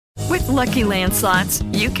Lucky Land Slots,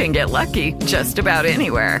 you can get lucky just about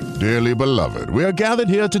anywhere. Dearly beloved, we are gathered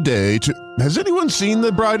here today to... Has anyone seen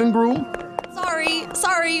the bride and groom?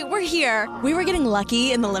 Sorry, we're here. We were getting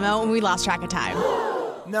lucky in the limo and we lost track of time.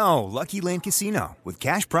 No, Lucky Land Casino, with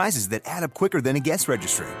cash prizes that add up quicker than a guest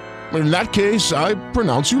registry. In that case, I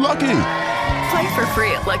pronounce you lucky. Play for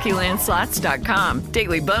free at LuckyLandSlots.com.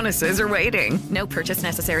 Daily bonuses are waiting. No purchase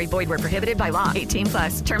necessary. Void where prohibited by law.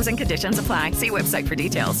 18+. Terms and conditions apply. See website for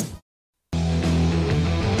details.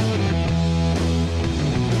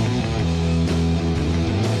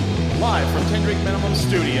 Live from Kendrick Minimum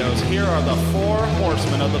Studios, here are the four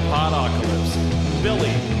horsemen of the Podocalypse.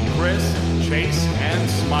 Billy, Chris, Chase, and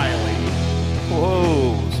Smiley.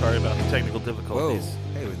 Whoa, sorry about the technical difficulties.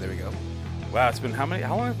 Whoa. Hey, there we go. Wow, it's been how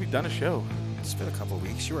long have we done a show? It's been a couple of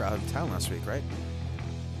weeks. You were out of town last week, right?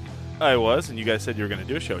 I was, and you guys said you were going to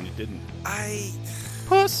do a show, and you didn't.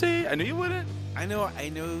 Pussy! I knew you wouldn't. I know. I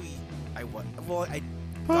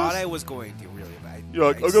thought I was going to, really. But You're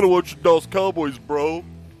like, I got to watch the Dallas Cowboys, bro.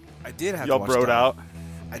 I did have Y'all to watch broed out.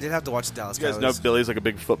 I did have to watch the Dallas You guys Cowboys. know Billy's like a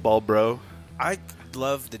big football bro. I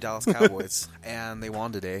love the Dallas Cowboys, and they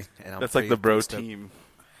won today. And That's like the bro team.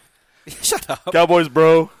 Shut up. Cowboys,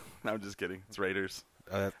 bro. No, I'm just kidding. It's Raiders.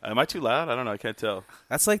 Am I too loud? I don't know. I can't tell.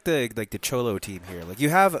 That's like the Cholo team here. Like you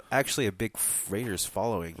have actually a big Raiders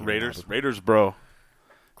following. Raiders, bro.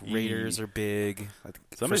 Raiders are big. For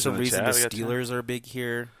Somebody's some in the reason, chat. the Steelers are big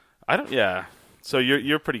here. Yeah. So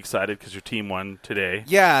you're pretty excited because your team won today.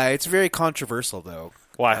 Yeah, it's very controversial though.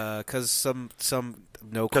 Why? Because some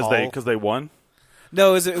no call. Because they won.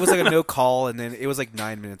 No, it was like a no call, and then it was like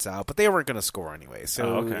 9 minutes out. But they weren't going to score anyway.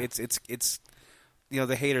 So okay. it's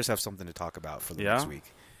the haters have something to talk about for the next week.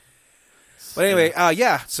 So, but anyway,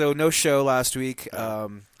 so no show last week.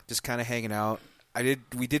 Just kind of hanging out.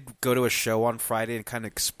 We did go to a show on Friday and kind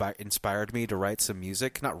of inspired me to write some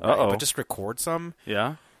music. Not write, but just record some.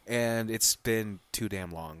 Yeah. And it's been too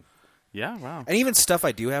damn long. Yeah, wow. And even stuff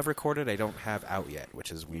I do have recorded, I don't have out yet,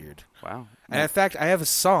 which is weird. Wow. And in fact, I have a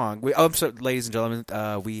song. I'm sorry, ladies and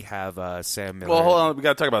gentlemen, we have Sam Miller. Well, hold on. We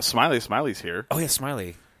got to talk about Smiley. Smiley's here. Oh, yeah,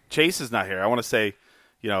 Smiley. Chase is not here. I want to say,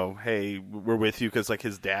 hey, we're with you because like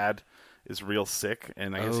his dad is real sick,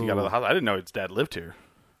 and I guess he got out of the hospital. I didn't know his dad lived here.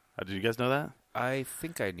 Did you guys know that? I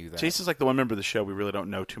think I knew that. Chase is like the one member of the show we really don't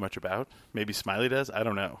know too much about. Maybe Smiley does. I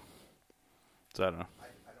don't know. So I don't know.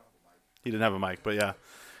 He didn't have a mic, but yeah.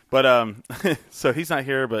 But so he's not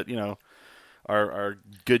here, but our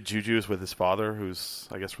good juju is with his father, who's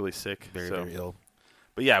I guess really sick, very ill.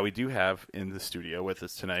 But yeah, we do have in the studio with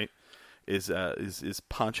us tonight is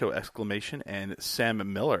Pancho Exclamation and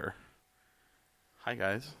Sam Miller. Hi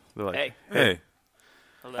guys. They're like, hey.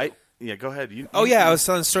 Hello. Yeah, go ahead. I was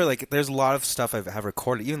telling the story. Like, there's a lot of stuff I have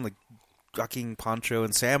recorded, even like fucking Pancho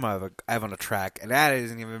and Sam I have on a track, and that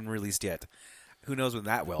isn't even released yet. Who knows when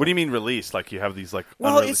that will? What do you mean released? Like you have these like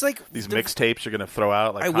it's like these mixtapes you're gonna throw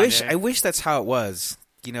out. Like I wish that's how it was.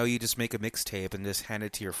 You just make a mixtape and just hand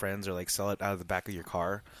it to your friends or like sell it out of the back of your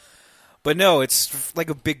car. But no, it's like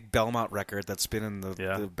a big Belmont record that's been in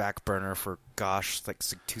the back burner for like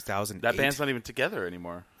 2008. That band's not even together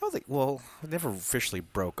anymore. It never officially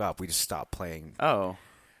broke up. We just stopped playing. Oh,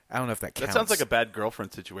 I don't know if that counts. That sounds like a bad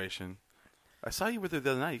girlfriend situation. I saw you with her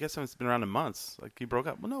the other night. You guys haven't been around in months. Like, you broke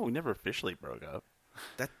up. Well, no, we never officially broke up.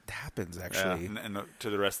 That happens, actually. Yeah. And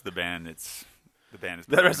to the rest of the band, the band is...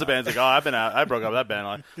 The rest of the band's like, I've been out. I broke up with that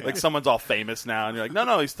band. Like, someone's all famous now. And you're like,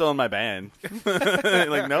 no, he's still in my band.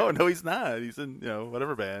 Like, no, he's not. He's in,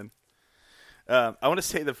 whatever band. I want to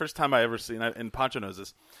say the first time I ever seen, and Pancho knows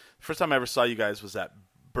this, the first time I ever saw you guys was at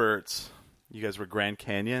Burt's. You guys were Grand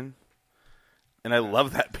Canyon. And I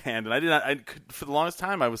love that band. And for the longest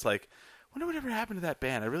time, I was like, I wonder whatever happened to that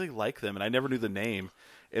band. I really like them, and I never knew the name.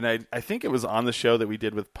 And I think it was on the show that we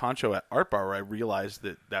did with Pancho at Art Bar where I realized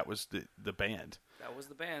that was the band. That was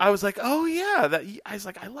the band. I was like, oh, yeah. I was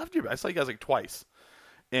like, I loved you. I saw you guys like twice.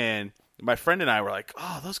 And my friend and I were like,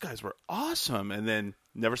 oh, those guys were awesome. And then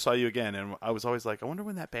never saw you again. And I was always like, I wonder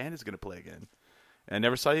when that band is going to play again. And I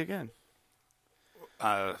never saw you again.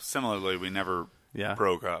 Similarly, we never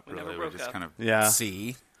broke up. We just kind of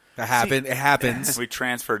see. It happens. We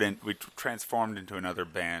transformed into another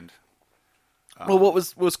band. Well, what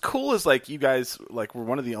was cool is like you guys like were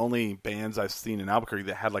one of the only bands I've seen in Albuquerque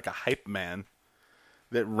that had like a hype man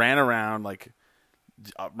that ran around.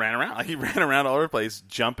 He ran around all over the place,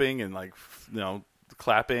 jumping and like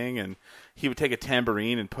clapping, and he would take a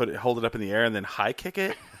tambourine and hold it up in the air and then high kick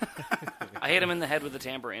it. I hit him in the head with the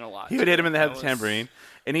tambourine a lot. He would hit him in the head with the tambourine,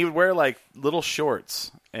 and he would wear like little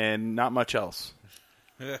shorts and not much else.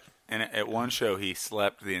 And at one show, he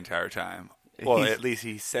slept the entire time. Well, at least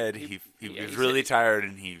he said he was really tired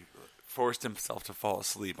and he forced himself to fall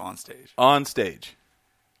asleep on stage. On stage.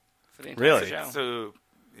 For the entire Really? show. So,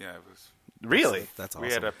 yeah, it was... Really? That's awesome.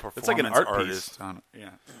 We had a performance It's like an art artist piece. on it. Yeah.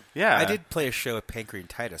 Yeah. I did play a show at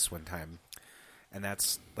Pancreatitis one time, and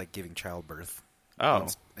that's like giving childbirth. Oh.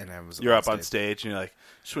 And I was You're up on stage, and you're like,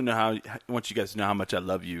 just want to know I want you guys to know how much I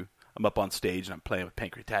love you. I'm up on stage, and I'm playing with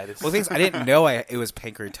pancreatitis. Well, the thing is, I didn't know it was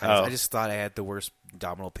pancreatitis. Oh. I just thought I had the worst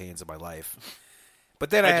abdominal pains of my life. But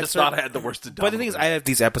then I just thought I had the worst abdominal But the thing is, I have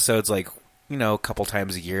these episodes like, a couple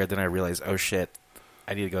times a year. Then I realize, oh shit,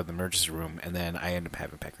 I need to go to the emergency room, and then I end up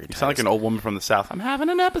having pancreatitis. You sound like an old woman from the South. I'm having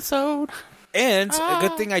an episode. And a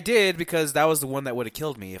good thing I did, because that was the one that would have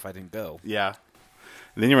killed me if I didn't go. Yeah.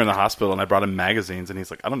 And then you were in the hospital, and I brought him magazines, and he's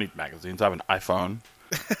like, I don't need magazines. I have an iPhone.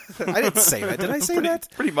 I didn't say that. Did I say that?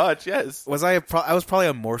 Pretty much, yes. Was I? I was probably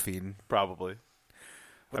on morphine. Probably.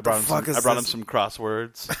 What I brought him some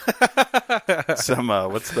crosswords. Some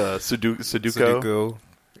what's the Sudoku?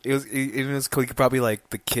 It was cool. You could probably like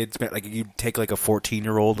the kids, like you take like a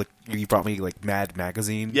 14-year-old. Like you brought me like Mad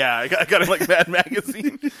Magazine. Yeah, I got him like Mad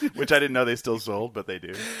Magazine, which I didn't know they still sold, but they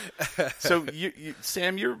do. So you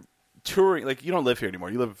Sam, you're touring. Like you don't live here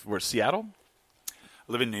anymore. You live where? Seattle?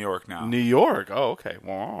 I live in New York now. New York. Oh, okay.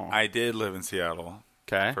 Wow. I did live in Seattle.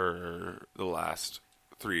 Okay. For the last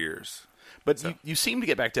 3 years. But so. you seem to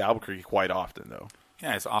get back to Albuquerque quite often, though.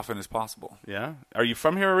 Yeah, as often as possible. Yeah. Are you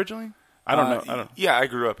from here originally? I don't know. Yeah, I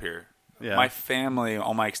grew up here. Yeah. My family,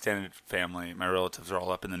 all my extended family, my relatives are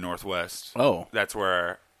all up in the Northwest. Oh. That's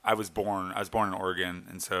where I was born. I was born in Oregon,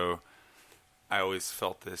 and so I always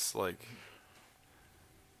felt this, like,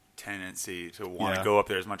 tendency to want to go up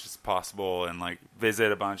there as much as possible and, like,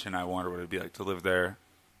 visit a bunch, and I wondered what it would be like to live there.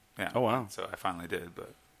 Yeah. Oh, wow. So I finally did,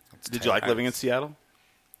 but... Did you like living in Seattle?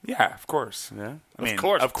 Yeah, of course. Yeah. I mean,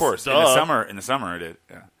 of course. In the summer I did.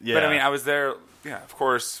 Yeah. Yeah. But I mean, I was there. Yeah, of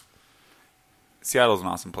course. Seattle's an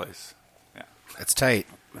awesome place. Yeah. It's tight.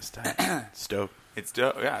 It's tight. It's dope. It's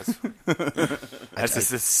dope. Yeah. That's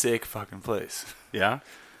just a sick fucking place. Yeah.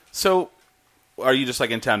 So, are you just like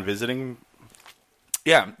in town visiting?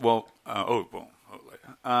 Yeah. Well.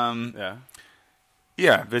 Yeah.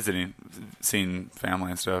 Yeah, visiting, seeing family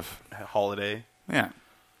and stuff. Holiday. Yeah.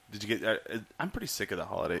 Did you get? I'm pretty sick of the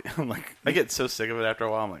holiday. I'm like, I get so sick of it after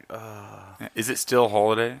a while. I'm like, ugh. Is it still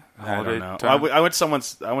holiday? I don't know. I went to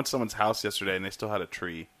someone's house yesterday, and they still had a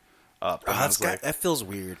tree up. That feels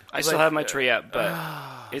weird. I still have my tree up, but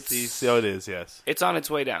it's see how it is. Yes, it's on its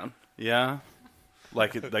way down. Yeah,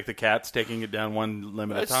 like the cat's taking it down one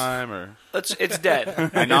limb at a time, or it's dead.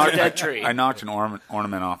 It's a dead tree. I knocked an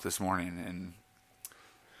ornament off this morning, and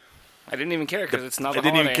I didn't even care because it's not. I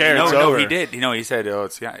didn't even care. No, he did. He said, "Oh,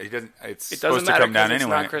 it's supposed to come down anyway."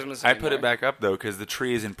 Not Christmas anymore. I put it back up though because the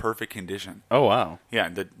tree is in perfect condition. Oh wow! Yeah,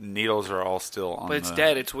 the needles are all still on. But it's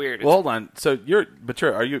dead. It's weird. Well, hold on. So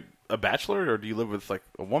are you a bachelor or do you live with like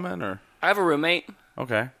a woman or? I have a roommate.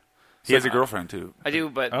 Okay. He has a girlfriend too. I do,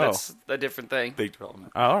 but that's a different thing. Big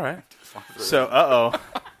development. Oh, all right. So,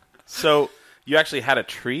 So you actually had a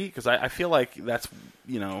tree? Because I feel like that's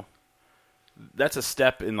that's a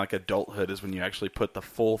step in like adulthood is when you actually put the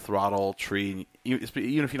full throttle tree, even if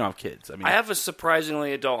you don't have kids. I mean, I have a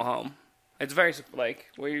surprisingly adult home. It's very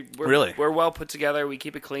we're really well put together. We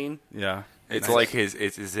keep it clean. Yeah, it's like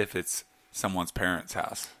it's as if it's someone's parents'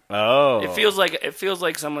 house. Oh, it feels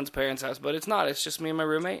like someone's parents' house, but it's not. It's just me and my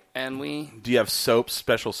roommate, and we. Do you have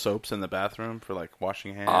special soaps in the bathroom for like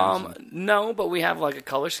washing hands? No, but we have like a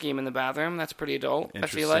color scheme in the bathroom. That's pretty adult. I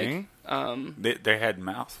feel like. They had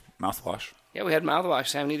mouthwash. Yeah, we had mouthwash.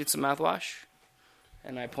 Sam needed some mouthwash,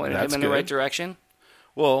 and I pointed him in the right direction.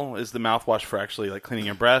 Well, is the mouthwash for actually like cleaning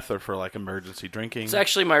your breath or for like emergency drinking? It's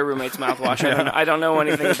actually my roommate's mouthwash. I don't know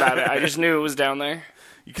anything about it. I just knew it was down there.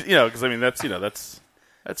 Because I mean that's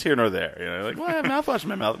here nor there. Like, well, I have mouthwash in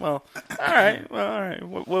my mouth. Well, all right.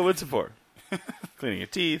 What's it for? Cleaning your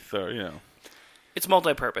teeth, or It's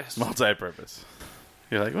multi-purpose. Multi-purpose.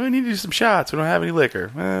 You're like, well, I need to do some shots. We don't have any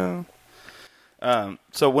liquor. Well,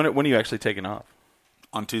 so when are you actually taking off?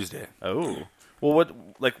 On Tuesday. Oh, well,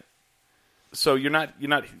 so you're not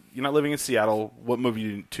living in Seattle. What moved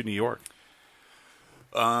you to New York?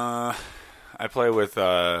 I play with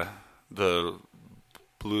the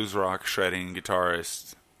blues rock shredding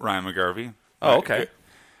guitarist Ryan McGarvey. Oh, okay.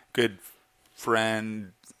 Good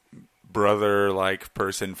friend, brother-like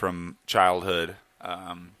person from childhood, who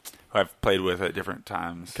I've played with at different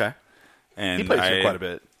times. Okay. And he plays here quite a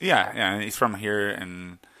bit. Yeah, and he's from here,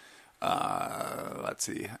 and let's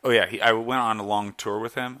see. Oh, yeah, I went on a long tour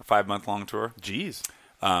with him, a 5-month long tour. Jeez.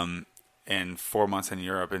 And 4 months in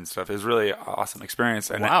Europe and stuff. It was really an awesome experience.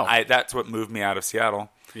 And wow. That's what moved me out of Seattle.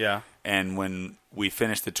 Yeah. And when we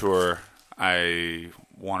finished the tour, I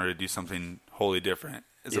wanted to do something wholly different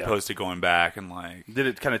as opposed to going back and like. Did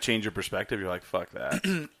it kind of change your perspective? You're like, fuck that.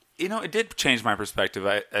 You know, it did change my perspective.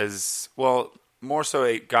 More so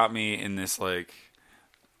it got me in this like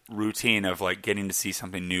routine of like getting to see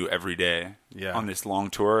something new every day on this long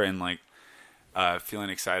tour, and like feeling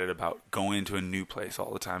excited about going to a new place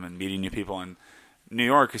all the time and meeting new people. And New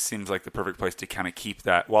York seems like the perfect place to kind of keep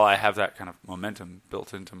that, while I have that kind of momentum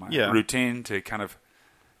built into my routine, to kind of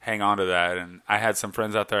hang on to that. And I had some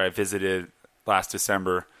friends out there I visited last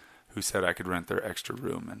December who said I could rent their extra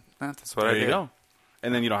room, and that's what I did. There you go.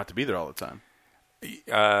 And then you don't have to be there all the time.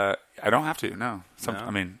 I don't have to, no. I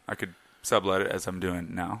mean, I could sublet it as I'm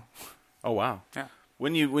doing now. Oh, wow. Yeah.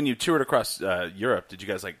 When you toured across Europe, did you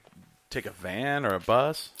guys like take a van or a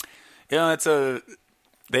bus? Yeah,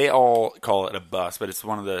 they all call it a bus, but it's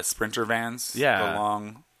one of the Sprinter vans. Yeah. The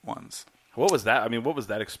long ones. What was that? I mean, what was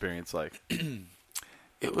that experience like?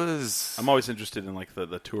 It was... I'm always interested in like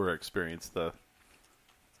the tour experience,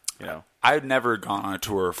 I've never gone on a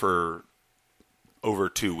tour for over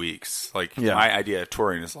 2 weeks. Like, my idea of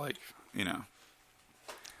touring is like,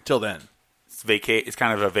 till then. It's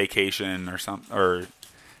kind of a vacation or something, or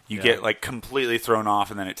you get like completely thrown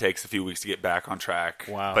off, and then it takes a few weeks to get back on track.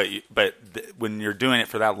 Wow. But when you're doing it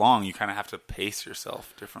for that long, you kind of have to pace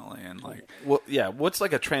yourself differently, and like. Well, yeah. What's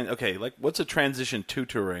like what's a transition to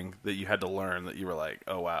touring that you had to learn that you were like,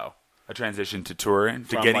 oh wow. A transition to touring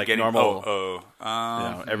from getting normal,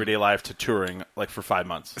 everyday life to touring, like for 5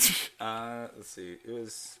 months. Let's see. It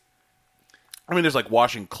was. I mean, there's like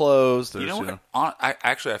washing clothes.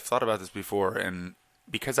 I've thought about this before, and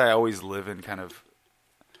because I always live in kind of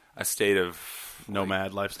a state of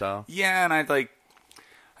nomad lifestyle. Yeah, and I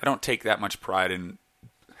don't take that much pride in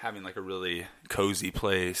having like a really cozy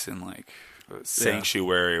place and like a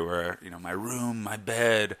sanctuary where my room, my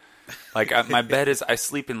bed. Like my bed is, I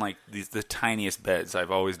sleep in like the tiniest beds.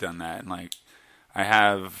 I've always done that, and like I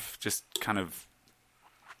have just kind of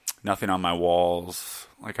nothing on my walls.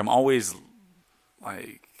 Like I'm always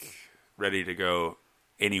like ready to go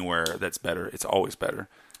anywhere that's better. It's always better.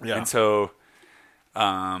 Yeah. And so,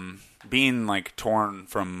 being like torn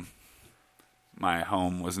from my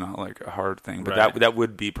home was not like a hard thing, but that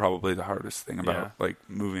would be probably the hardest thing about like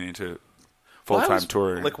moving into full-time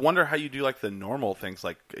touring. Like, wonder how you do like the normal things,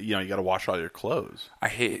 like you got to wash all your clothes. I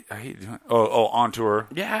hate doing. Oh, on tour.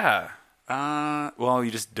 Yeah. Well,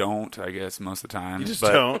 you just don't. I guess most of the time. You just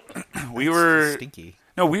don't. We were stinky.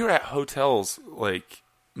 No, we were at hotels. Like,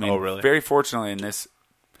 really? Very fortunately, in this,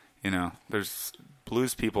 there's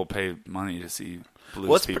blues people pay money to see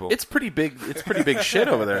blues people. It's pretty big. It's pretty big shit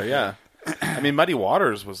over there. Yeah. I mean, Muddy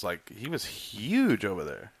Waters was like, he was huge over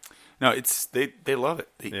there. No, they love it.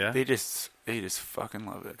 They just fucking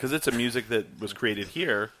love it because it's a music that was created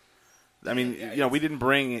here. I mean, we didn't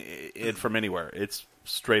bring it from anywhere. It's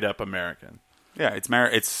straight up American. Yeah, it's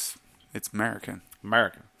American.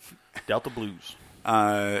 American. Delta Blues.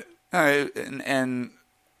 And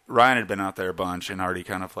Ryan had been out there a bunch and already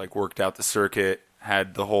kind of like worked out the circuit.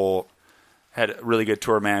 Had a really good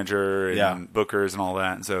tour manager and bookers and all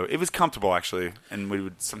that, and so it was comfortable actually. And we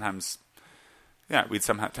would sometimes. Yeah, we'd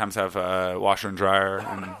sometimes have a washer and dryer.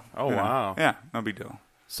 And, wow. Yeah, no big deal.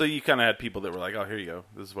 So you kind of had people that were like, oh, here you go.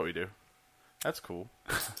 This is what we do. That's cool.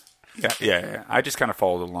 Yeah. I just kind of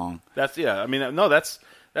followed along. That's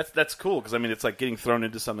cool because, I mean, it's like getting thrown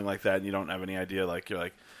into something like that and you don't have any idea. Like, you're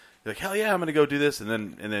like, hell yeah, I'm going to go do this. And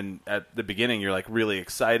then at the beginning, you're like really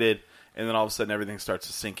excited. And then all of a sudden everything starts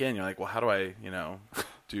to sink in. You're like, well, how do I,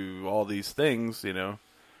 do all these things,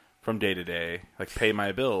 from day to day, like pay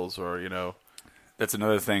my bills or, That's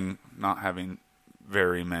another thing, not having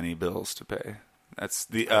very many bills to pay. That's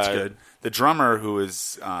good. The drummer who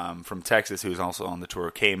is from Texas, who's also on the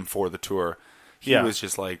tour, came for the tour. He was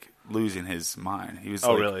just like losing his mind. He was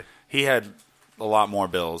really? He had a lot more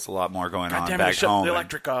bills, a lot more going on back shut home. The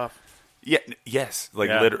electric off. Yeah. Yes.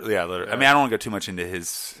 Literally. Yeah. Literally. I mean, I don't want to go too much into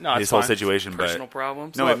his whole situation, personal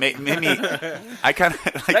problems. No, it made me. I kind of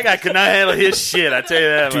that guy could not handle his shit. I tell you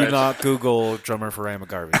that. Do not Google drummer for Ryan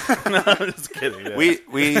McGarvey. No, I'm just kidding. Yeah.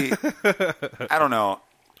 We I don't know.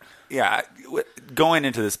 Yeah, going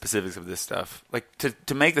into the specifics of this stuff, like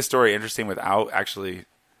to make the story interesting without actually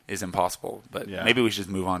is impossible. But maybe we should just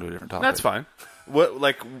move on to a different topic. That's fine. What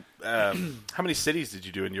how many cities did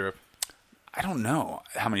you do in Europe? I don't know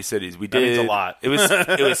how many cities we did. That means a lot. It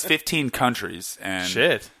was 15 countries, and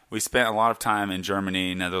shit. We spent a lot of time in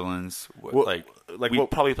Germany, Netherlands. We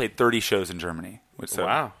probably played 30 shows in Germany.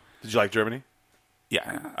 Wow! Did you like Germany?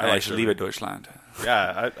 Yeah, I should leave it Deutschland.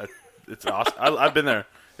 Yeah, it's awesome. I've been there.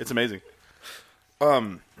 It's amazing.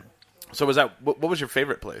 So was that what was your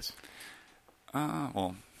favorite place?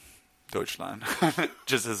 Well, Deutschland.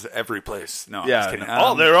 Just as every place. No, yeah, I'm just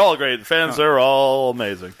kidding. They're all great. The fans are all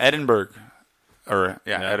amazing. Edinburgh,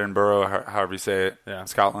 Edinburgh, however you say it. Yeah.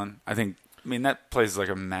 Scotland. I mean, that place is like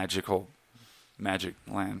a magic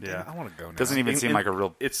land. Yeah, I want to go now. Doesn't even seem like a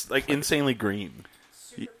real. It's like insanely green,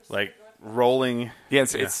 like rolling. Yeah,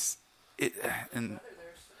 it's and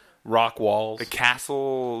rock walls. the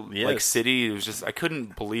castle, Yes. like city. It was just I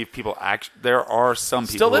couldn't believe people there are some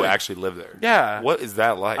people who actually live there. Yeah, what is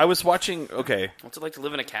that like? I was watching. Okay, What's it like to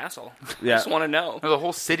live in a castle? Yeah. I just want to know. No, the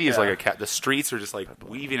whole city is like a cat. The streets are just like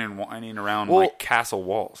weaving and winding around like castle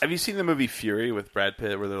walls. Have you seen the movie Fury with Brad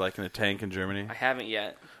Pitt, where they're like in a tank in Germany? I haven't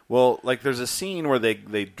yet. Well, like there's a scene where they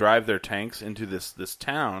drive their tanks into this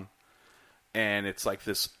town, and it's like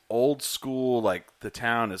this old school. Like the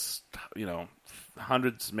town is,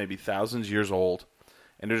 hundreds, maybe thousands years old,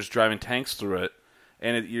 and they're just driving tanks through it.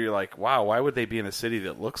 And you're like, wow, why would they be in a city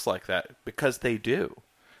that looks like that? Because they do.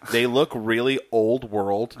 They look really old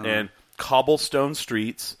world and cobblestone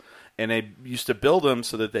streets, and they used to build them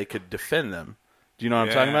so that they could defend them. Do you know what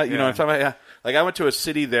I'm talking about? You know what I'm talking about? Yeah. Like I went to a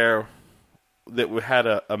city there that had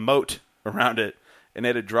a moat around it, and it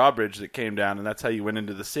had a drawbridge that came down, and that's how you went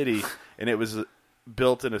into the city. And it was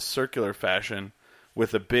built in a circular fashion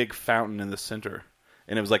with a big fountain in the center,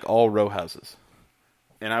 and it was like all row houses.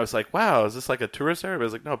 And I was like, wow, is this like a tourist area? But I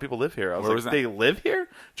was like, no, people live here. I was like, they live here?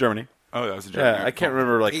 Germany. Oh, that was in Germany. Yeah, I can't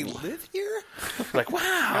remember. Like, They live here? like, wow.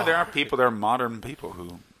 Yeah, there are people. There are modern people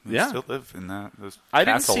who still live in those. I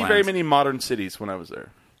didn't castle see lands. very many modern cities when I was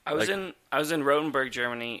there. I was in Rotenburg,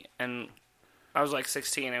 Germany, and I was like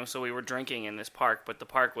 16, and so we were drinking in this park, but the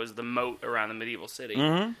park was the moat around the medieval city.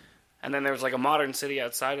 Mm-hmm. And then there was like a modern city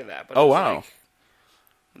outside of that. But Oh, wow.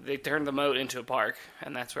 They turned the moat into a park,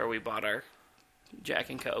 and that's where we bought our Jack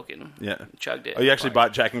and Coke and chugged it. Oh, you actually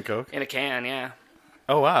bought Jack and Coke? In a can, yeah.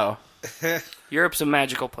 Oh, wow. Europe's a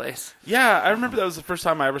magical place. Yeah, I remember that was the first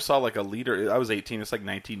time I ever saw like a liter. I was 18. It's like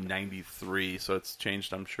 1993, so it's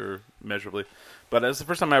changed, I'm sure, measurably. But it was the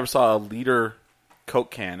first time I ever saw a liter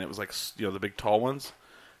Coke can. It was like, the big tall ones.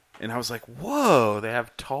 And I was like, whoa, they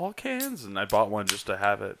have tall cans? And I bought one just to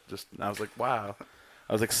have it. I was like, wow.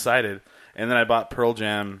 I was excited. And then I bought Pearl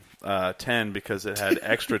Jam 10 because it had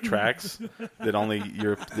extra tracks that only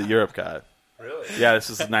Europe got. Really? Yeah, this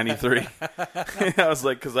is 93. I was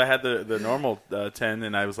like, because I had the normal 10,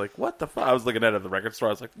 and I was like, what the fuck? I was looking at it at the record store.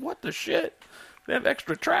 I was like, what the shit? They have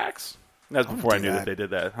extra tracks. That was before I knew that they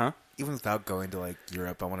did that, huh? Even without going to like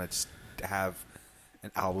Europe, I want to just have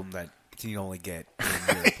an album that you only get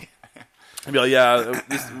in Europe. I'd be like, yeah,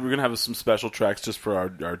 we're going to have some special tracks just for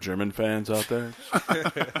our German fans out there.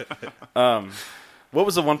 What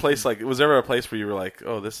was the one place, like, was there ever a place where you were like,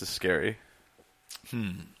 oh, this is scary?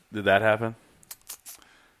 Did that happen?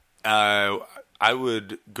 I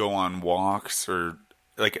would go on walks, or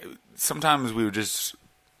like sometimes we would just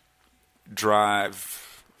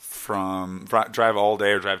drive all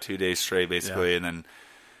day or drive 2 days straight, basically, and then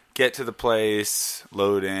get to the place,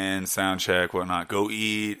 load in, sound check, whatnot, go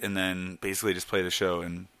eat, and then basically just play the show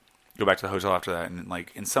and go back to the hotel after that. And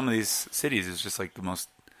like in some of these cities, it's just like the most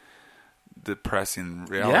depressing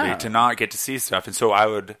reality to not get to see stuff. And so I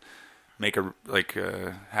would make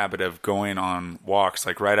a habit of going on walks,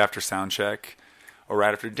 like right after sound check, or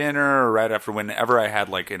right after dinner, or right after whenever I had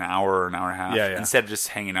like an hour or an hour and a half. Instead of just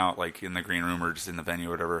hanging out like in the green room or just in the venue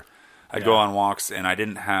or whatever, I'd go on walks, and I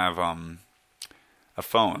didn't have a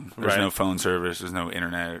phone. There's no phone service. There's no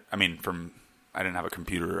internet. I mean, I didn't have a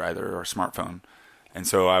computer either or a smartphone, and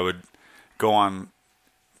so I would go on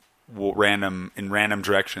random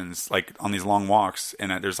directions, like on these long walks,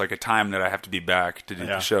 and there's like a time that I have to be back to do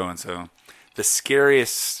the show. And so the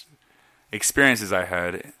scariest experiences I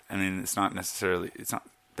had, I mean, it's not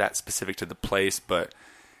that specific to the place, but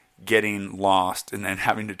getting lost and then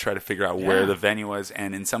having to try to figure out where the venue was,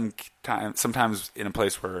 and in sometimes in a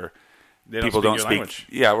place where people don't speak language.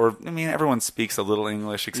 Yeah, or I mean, everyone speaks a little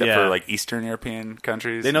English except for like Eastern European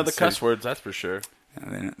countries. They know the cuss words, that's for sure.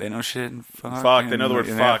 Yeah, they know shit and fuck. Fuck, they know the word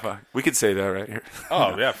fuck. We could say that right here.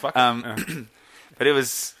 Oh, yeah, fuck. But it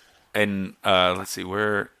was in, let's see,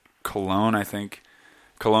 Cologne, I think.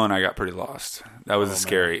 Cologne, I got pretty lost. That was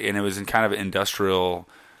scary. And it was in kind of an industrial,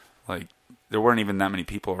 like, there weren't even that many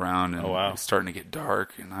people around. And it was starting to get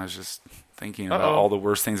dark. And I was just thinking about all the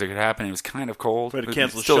worst things that could happen. It was kind of cold. But it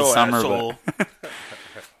canceled still the show, summer, asshole. But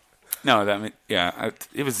no,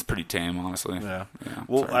 it was pretty tame, honestly. Yeah.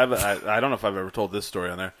 Well, I don't know if I've ever told this story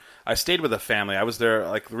on there. I stayed with a family. I was there,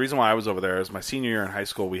 like, the reason why I was over there is my senior year in high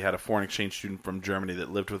school, we had a foreign exchange student from Germany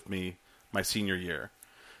that lived with me my senior year.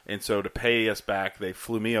 And so to pay us back, they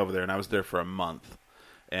flew me over there, and I was there for a month.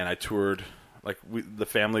 And I toured, like, the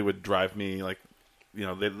family would drive me, like,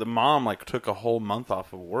 the mom like took a whole month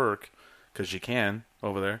off of work because she can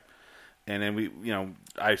over there. And then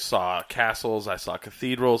I saw castles, I saw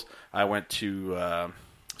cathedrals. I went to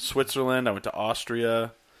Switzerland, I went to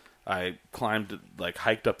Austria. I climbed, like,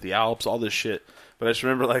 hiked up the Alps, all this shit. But I just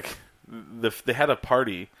remember, like, they had a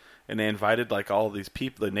party, and they invited, like, all these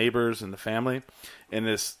people, the neighbors and the family. And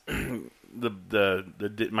this,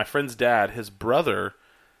 my friend's dad, his brother,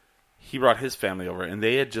 he brought his family over, and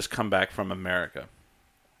they had just come back from America.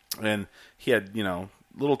 And he had,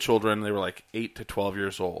 little children. They were, like, 8 to 12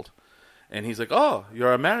 years old. And he's like, "Oh,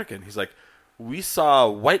 you're American." He's like, "We saw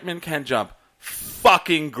White Men Can't Jump.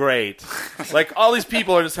 Fucking great." Like, all these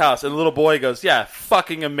people are in his house, and the little boy goes, "Yeah,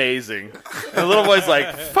 fucking amazing." And the little boy's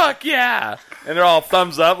like, "Fuck yeah." And they're all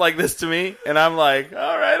thumbs up like this to me, and I'm like,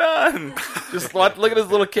 "All right on." Just look at his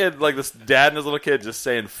little kid, like this dad and his little kid just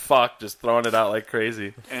saying fuck, just throwing it out like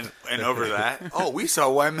crazy. And over that, "Oh, we saw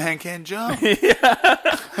White Man Can't Jump." Yeah.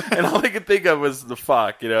 And all I could think of was the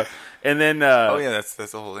fuck, And then that's the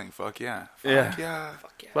whole thing. Fuck yeah. Fuck yeah.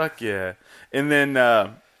 Fuck yeah. And then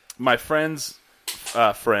my friend's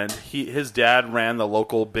friend, his dad ran the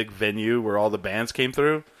local big venue where all the bands came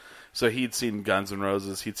through. So he'd seen Guns N'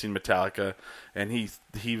 Roses, he'd seen Metallica, and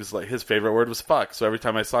he was like, his favorite word was fuck. So every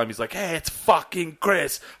time I saw him, he's like, "Hey, it's fucking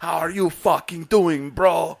Chris. How are you fucking doing,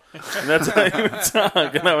 bro?" And that's how he would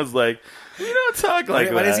talk. And I was like, "You don't talk like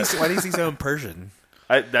that." Why does he sound Persian?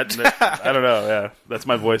 I don't know. Yeah, that's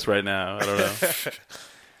my voice right now. I don't know.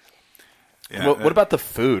 Yeah, what about the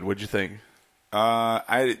food? What'd you think?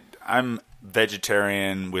 I'm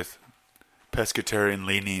vegetarian with pescatarian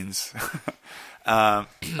leanings.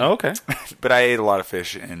 Okay. But I ate a lot of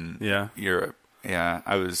fish in Europe. Yeah,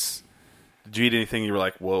 I was. Did you eat anything you were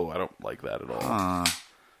like, "Whoa, I don't like that at all"?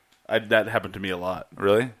 That happened to me a lot.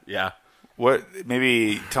 Really? Yeah. What?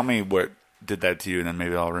 Maybe tell me what did that to you, and then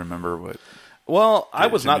maybe I'll remember what. Well, I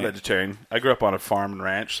was not vegetarian. I grew up on a farm and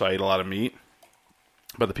ranch, so I ate a lot of meat.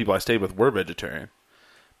 But the people I stayed with were vegetarian.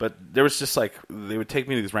 But there was just like, they would take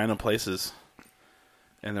me to these random places,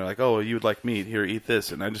 and they're like, "Oh, you would like meat? Here, eat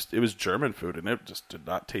this." And it was German food, and it just did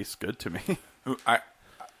not taste good to me.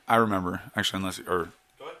 I remember, actually,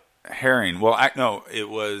 herring. Well, no, it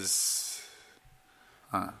was.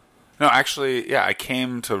 No, actually, yeah, I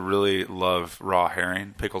came to really love raw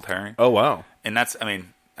herring, pickled herring. Oh, wow. And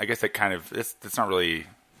I guess that kind of, it's not really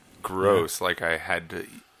gross, like I had to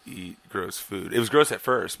eat gross food. It was gross at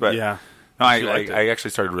first, but no, I actually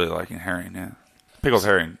started really liking herring, yeah. Pickled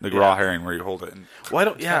herring, the raw herring where you hold it. See,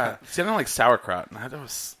 I don't like sauerkraut.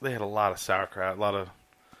 They had a lot of sauerkraut, a lot of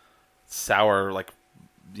sour, like,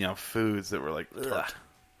 foods that were like, ugh.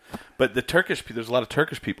 But there's a lot of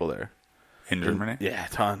Turkish people there. In Germany? Yeah, a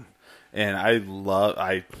ton. And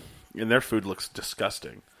and their food looks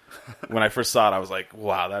disgusting. When I first saw it, I was like,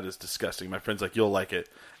 "Wow, that is disgusting." My friend's like, "You'll like it,"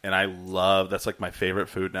 and that's like my favorite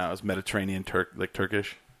food now is Mediterranean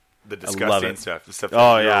Turkish. The disgusting stuff, the stuff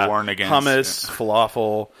that you're warned against. Hummus,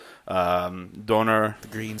 falafel, doner, the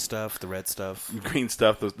green stuff, the red stuff,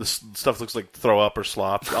 the stuff looks like throw up or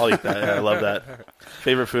slop. I'll eat that. Yeah, I love that.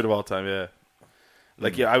 Favorite food of all time. Yeah,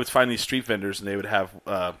 I would find these street vendors and they would have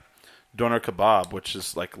doner kebab, which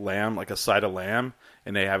is like lamb, like a side of lamb,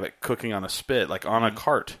 and they have it cooking on a spit, like on a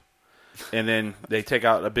cart. And then they take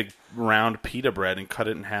out a big round pita bread and cut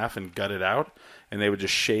it in half and gut it out, and they would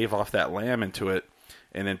just shave off that lamb into it,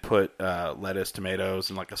 and then put lettuce, tomatoes,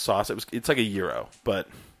 and like a sauce. It's like a gyro, but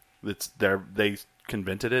they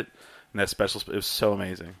invented it, and that special. It was so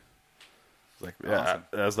amazing. Like awesome.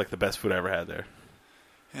 That was like the best food I ever had there.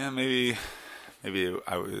 Yeah, maybe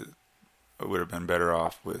I would have been better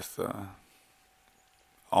off with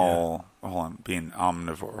being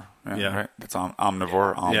omnivore. Yeah. Right. That's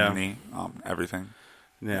omnivore, omni, everything.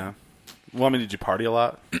 Yeah. Well, I mean, did you party a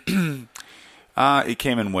lot? It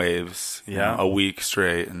came in waves. Yeah. A week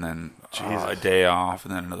straight, and then a day off,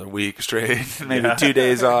 and then another week straight, and maybe 2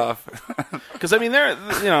 days off. Because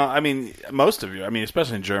most of you,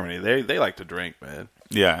 especially in Germany, they like to drink, man.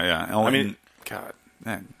 Yeah. God,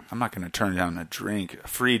 man, I'm not going to turn down a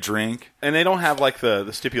free drink. And they don't have like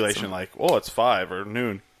the stipulation like, "Oh, it's 5 or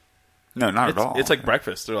noon." No, not at all. It's like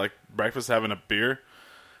breakfast. They're like breakfast having a beer,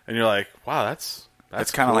 and you're like, "Wow, that's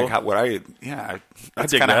kind of cool. like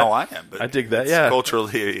that's kind of how I am." But I dig that. It's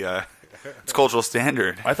culturally, it's cultural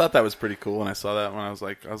standard. I thought that was pretty cool when I saw that. When I was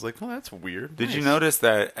like, "Oh, that's weird." Did you notice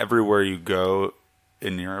that everywhere you go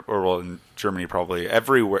in Europe, or in Germany, probably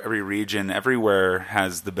every region, everywhere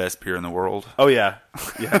has the best beer in the world? Oh yeah.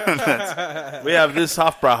 We have this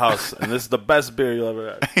Hofbrauhaus, and this is the best beer you'll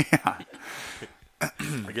ever have. Yeah.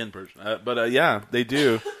 Again, Persian. But they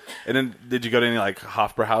do. And then, did you go to any like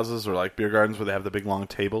Hofbrauhauses or like beer gardens where they have the big long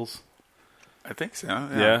tables? I think so.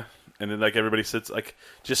 Yeah. And then like everybody sits like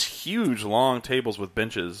just huge long tables with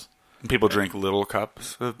benches. People drink little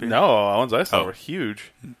cups of beer. No, the ones I saw were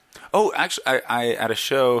huge. Oh, actually, I at a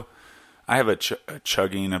show, I have a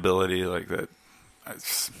chugging ability like that.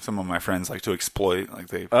 Some of my friends like to exploit. Like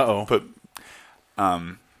they put,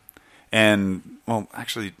 and well,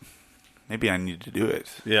 actually, maybe I need to do it.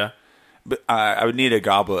 Yeah, but I would need a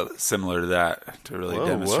goblet similar to that to really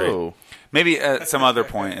demonstrate. Maybe at some other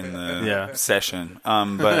point in the session.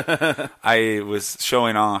 But I was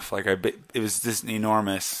showing off like it was this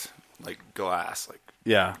enormous like glass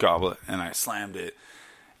goblet, and I slammed it,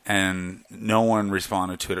 and no one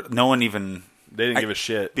responded to it. No one even. They didn't give a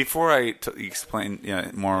shit. Before I explain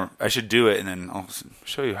more, I should do it, and then I'll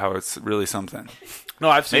show you how it's really something. No,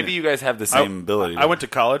 I've seen Maybe you guys have the same ability. I went to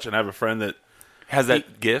college, and I have a friend that has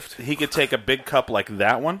that gift. He could take a big cup like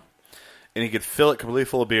that one, and he could fill it completely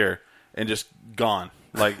full of beer, and just gone.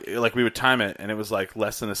 Like we would time it, and it was like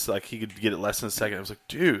less than he could get it less than a second. I was like,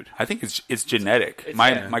 dude, I think it's genetic.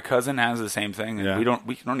 My cousin has the same thing, and we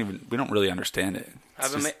don't really understand it.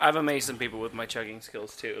 I've amazed some people with my chugging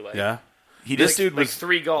skills too. Like, this dude was like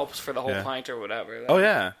 3 gulps for the whole pint or whatever. Oh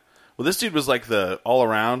yeah. Well, this dude was like the all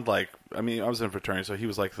around. Like, I mean, I was in a fraternity, so he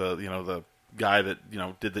was like the the guy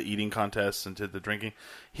that did the eating contests and did the drinking.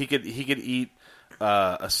 He could eat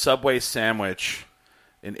a Subway sandwich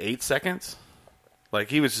in 8 seconds. Like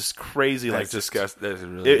he was just crazy. That's like just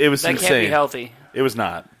disgusting. It was that insane. Can't be healthy. It was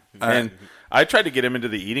not. And I tried to get him into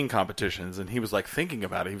the eating competitions, and he was like thinking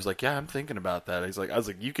about it. He was like, "Yeah, I'm thinking about that." He's like, "I was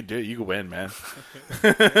like, you could do it. You could win, man."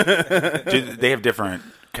 They have different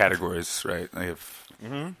categories, right? They have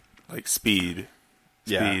like speed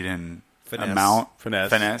and finesse.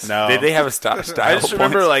 Finesse. No, they have a style. I just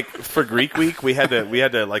remember like for Greek week, we had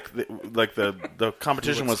to like the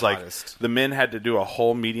competition was like the men had to do a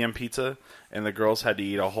whole medium pizza, and the girls had to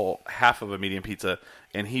eat a whole half of a medium pizza,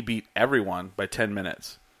 and he beat everyone by 10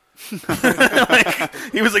 minutes. Like,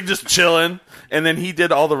 he was like just chilling, and then he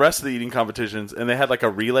did all the rest of the eating competitions, and they had like a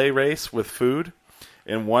relay race with food,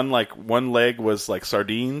 and one leg was like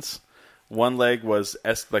sardines, one leg was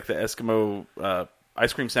like the Eskimo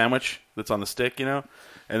ice cream sandwich that's on the stick, and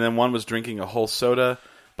then one was drinking a whole soda,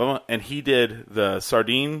 and he did the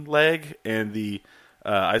sardine leg and the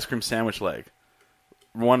ice cream sandwich leg,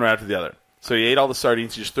 one right after the other. So he ate all the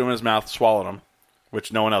sardines, he just threw them in his mouth, swallowed them,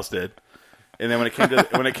 which no one else did. And then when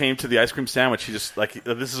it came to the ice cream sandwich, he just like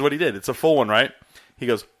this is what he did. It's a full one, right? He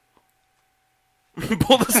goes,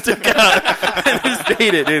 pull the stick out and just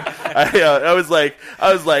ate it, dude. I was like,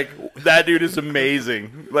 that dude is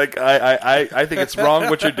amazing. Like I think it's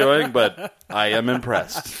wrong what you're doing, but I am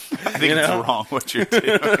impressed. I think it's wrong what you're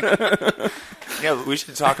doing. Yeah, we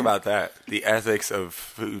should talk about that. The ethics of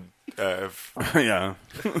food. Yeah.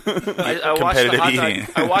 I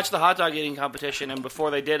watched the hot dog eating competition, and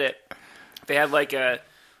before they did it, they had like a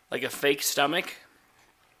fake stomach,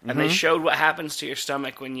 and they showed what happens to your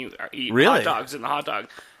stomach when you eat hot dogs in the hot dog.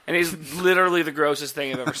 And it's literally the grossest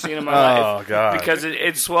thing I've ever seen in my life. Oh God! Because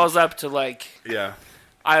it swells up to like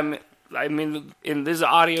I mean, this is an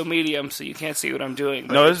audio medium, so you can't see what I'm doing.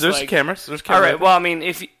 But no, there's cameras. There's cameras. All right. Well, I mean,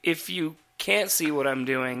 if you can't see what I'm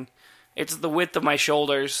doing, it's the width of my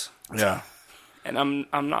shoulders. Yeah. And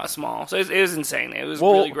I'm not small, so it was insane. It was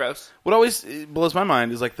really gross. What always blows my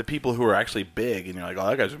mind is like the people who are actually big, and you're like, "Oh,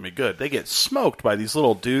 that guy's gonna be good." They get smoked by these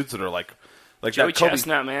little dudes that are like Joey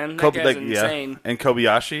Chestnut, man. That guy's insane. And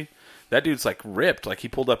Kobayashi, that dude's like ripped. Like he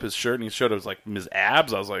pulled up his shirt and he showed us like his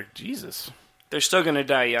abs. I was like, Jesus. They're still gonna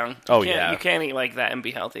die young. You can't eat like that and be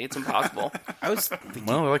healthy. It's impossible. I was thinking,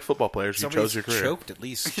 well, they're like football players. You chose your career. Choked at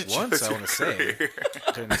least once. I want to say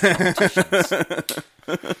during these competitions.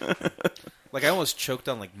 Like I almost choked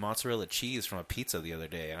on like mozzarella cheese from a pizza the other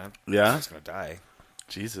day, and I'm just gonna die.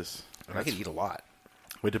 Jesus, I could eat a lot.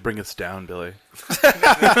 Way to bring us down, Billy. You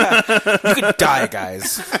could die,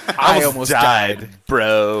 guys. I almost died,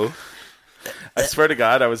 bro. I swear to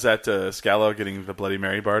God, I was at Scalo getting the Bloody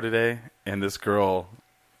Mary bar today, and this girl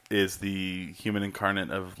is the human incarnate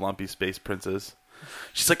of Lumpy Space Princess.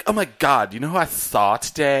 She's like, "Oh my God, you know who I saw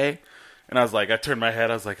today?" And I was like, I turned my head.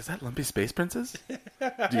 I was like, "Is that Lumpy Space Princess?" Do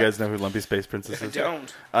you guys know who Lumpy Space Princess is? I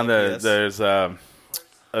don't. There's a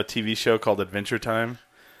TV show called Adventure Time,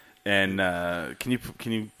 and can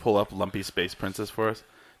you pull up Lumpy Space Princess for us?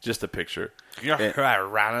 Just a picture.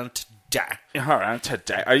 Around today.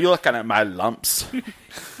 Today. Are you looking at my lumps?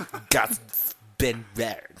 Got been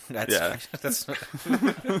there. That's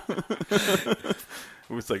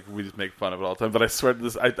It was like we just make fun of it all the time, but I swear to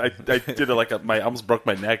this, I did it like I almost broke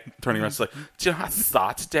my neck turning around. She's like, "Do you know how I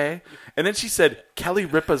saw today?" And then she said Kelly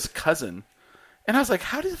Ripa's cousin, And I was like,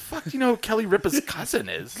 how the fuck do you know who Kelly Ripa's cousin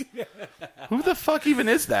is? Who the fuck even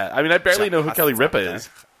is that? I mean, I barely know who Kelly Ripa is.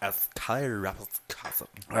 Kelly Ripa's cousin.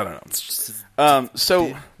 I don't know.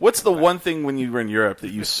 So what's the one thing when you were in Europe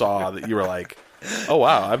that you saw that you were like, oh,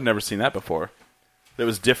 wow, I've never seen that before? That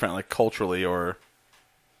was different, like culturally or...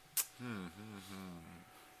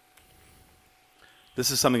 This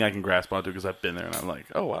is something I can grasp onto because I've been there and I'm like,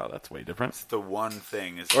 oh, wow, that's way different. It's the one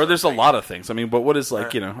thing. Or there's a lot of things. I mean, but what is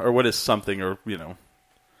like, or what is something or,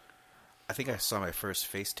 I think I saw my first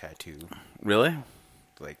face tattoo. Really?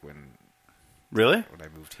 Like when... Really? When I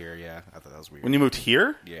moved here, yeah. I thought that was weird. When you moved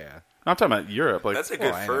here? Yeah. I'm talking about Europe. Like, that's a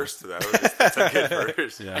good first, though. That's a good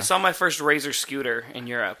first. Yeah. I saw my first Razor scooter in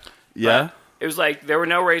Europe. Yeah? It was like, there were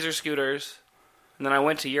no Razor scooters. And then I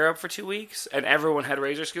went to Europe for 2 weeks, and everyone had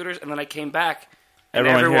Razor scooters. And then I came back, and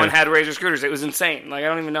everyone had Razor scooters. It was insane. Like, I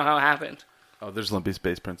don't even know how it happened. Oh, there's Lumpy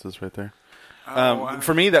Space Princess right there.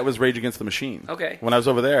 For me, that was Rage Against the Machine. Okay. When I was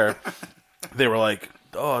over there, they were like,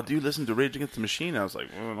 oh, do you listen to Rage Against the Machine? I was like,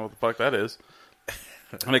 I don't know what the fuck that is.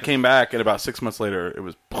 And I came back, and about 6 months later, it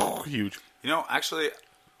was huge. Actually,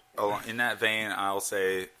 in that vein, I'll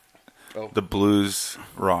say the blues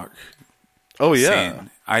rock. Oh yeah, scene.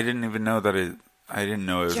 I didn't even know that it. I didn't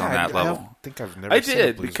know it was on that level. I don't think I've never. Seen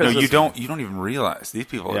a blues because you don't even realize these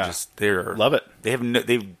people are just love it.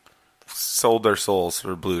 They've sold their souls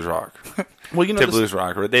for blues rock. Well, to blues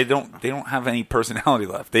rock, they don't have any personality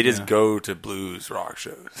left. They just go to blues rock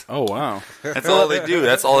shows. Oh wow, that's all they do.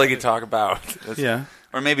 That's all they can talk about. Yeah,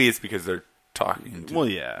 or maybe it's because they're talking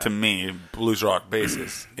to me blues rock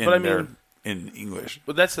basis in English.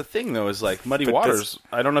 But that's the thing though, is like Muddy Waters.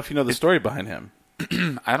 I don't know if you know the story behind him.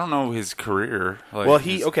 I don't know his career. Like, well,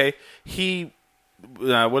 he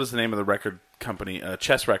what is the name of the record company?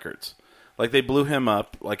 Chess Records. Like they blew him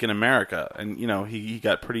up like in America, and he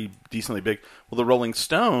got pretty decently big. Well, the Rolling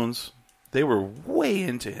Stones, they were way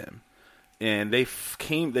into him, and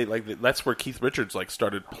that's where Keith Richards like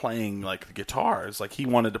started playing like the guitars. Like he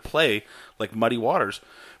wanted to play like Muddy Waters.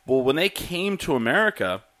 Well, when they came to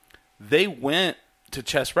America, they went to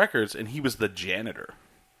Chess Records, and he was the janitor.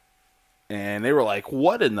 And they were like,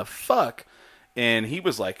 what in the fuck? And he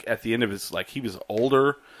was like, at the end of his, like, he was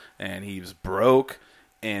older, and he was broke,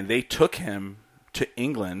 and they took him to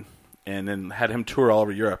England, and then had him tour all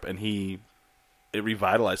over Europe, and it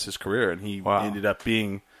revitalized his career, and he ended up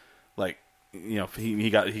being, like, he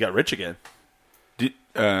got rich again.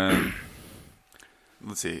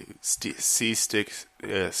 Let's see,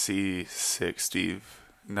 C6 Steve,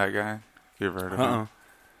 that guy. You ever heard of him?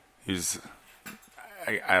 He's...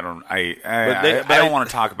 I don't want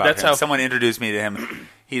to talk about him. Someone introduced me to him.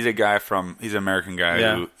 He's an American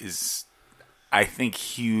guy who is, I think,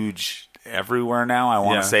 huge everywhere now. I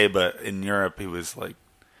want to say, but in Europe he was like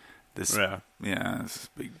this. This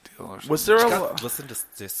big deal. Or something. Was there listen to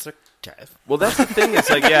Sister Jeff? Well, that's the thing. It's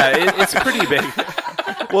like it's pretty big.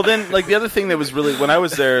 Well, then, like, the other thing that was really... When I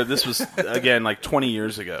was there, this was, again, like 20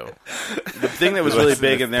 years ago. The thing that was really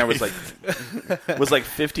big in there was, like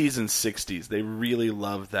 50s and 60s. They really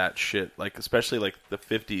loved that shit. Like, especially, like, the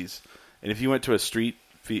 50s. And if you went to a street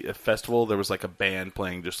festival, there was, like, a band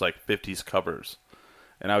playing just, like, 50s covers.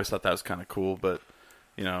 And I always thought that was kind of cool. But,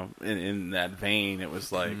 in that vein, it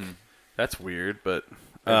was like, that's weird, but...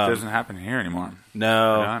 It doesn't happen here anymore.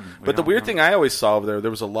 No. But the weird thing I always saw over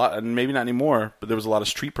there was a lot, and maybe not anymore, but there was a lot of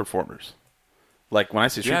street performers. Like, when I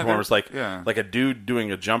say street performers, like a dude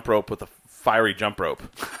doing a jump rope with a fiery jump rope.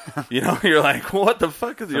 You're like, what the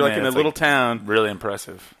fuck is it? You're like in a little town. Really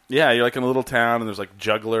impressive. Yeah, you're like in a little town, and there's like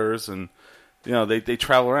jugglers, and, they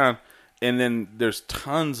travel around. And then there's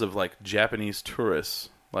tons of, like, Japanese tourists,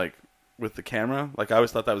 like, with the camera. Like, I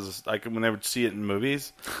always thought that was, like, when they would see it in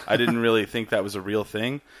movies, I didn't really think that was a real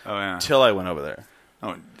thing until I went over there.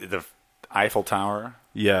 Oh, the Eiffel Tower?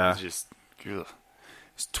 Yeah. It's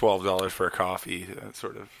 $12 for a coffee,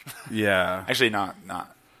 sort of. Yeah. Actually, not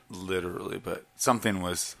literally, but something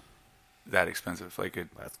was that expensive.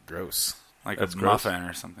 That's gross. Like that's a muffin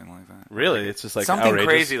or something like that. Really? It's just like something outrageous.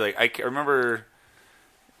 Crazy. Like, I remember...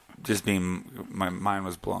 Just my mind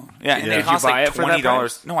was blown. Yeah, and it cost like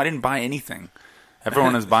 $20. No, I didn't buy anything.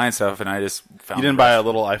 Everyone was buying stuff, and I just found. You didn't buy a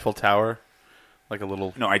little Eiffel Tower, like a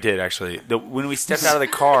little. No, I did actually. When we stepped out of the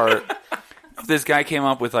car, this guy came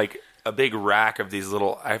up with like a big rack of these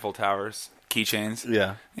little Eiffel Towers keychains.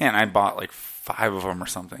 Yeah, and I bought like 5 of them or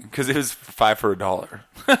something because it was 5 for $1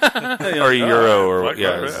 or a euro or what?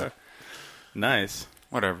 Yeah, nice.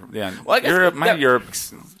 Whatever. Yeah, well, I guess Europe.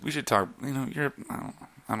 We should talk. Europe.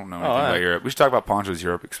 I don't know anything about Europe. We should talk about Pancho's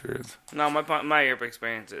Europe experience. No, my Europe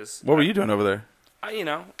experience is... What were you doing over there?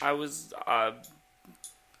 I was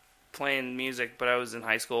playing music, but I was in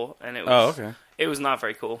high school, and it was it was not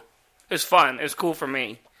very cool. It was fun. It was cool for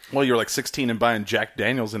me. Well, you were like 16 and buying Jack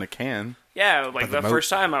Daniels in a can. Yeah, like the first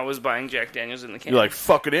time I was buying Jack Daniels in the can. You're like,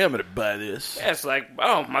 fuck it, I'm going to buy this. Yeah, it's like,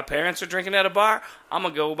 oh, my parents are drinking at a bar. I'm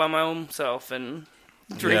going to go by my own self and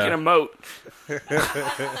drink in a moat.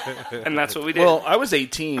 And that's what we did. Well, I was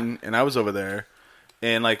 18, and I was over there,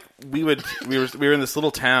 and like we were in this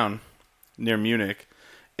little town near Munich,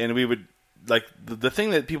 and we would, like, the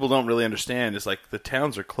thing that people don't really understand is, like, the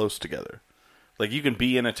towns are close together. Like, you can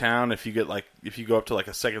be in a town if you go up to like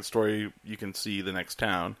a second story, you can see the next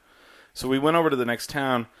town. So we went over to the next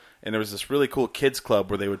town, and there was this really cool kids club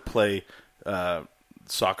where they would play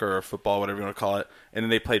soccer or football, whatever you want to call it, and then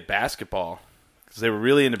they played basketball because they were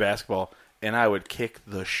really into basketball, and I would kick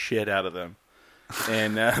the shit out of them.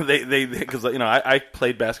 And they because I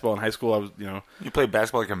played basketball in high school. I was you played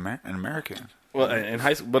basketball like an American. Well, in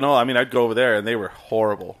high school, but no, I mean, I'd go over there, and they were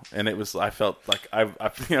horrible, and I felt like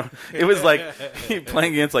it was like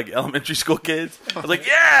playing against like elementary school kids. I was like,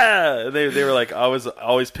 yeah, they were like, I was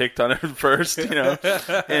always picked on it first,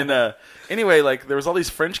 and anyway, like there was all these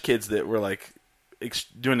French kids that were like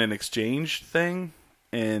doing an exchange thing,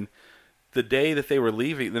 and the day that they were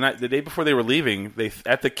leaving, the day before they were leaving,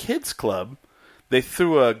 at the kids club, they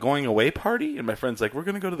threw a going away party, and my friend's like, we're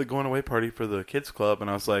gonna go to the going away party for the kids club, and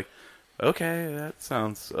I was like, okay, that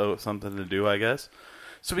sounds something to do, I guess.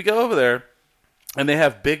 So we go over there, and they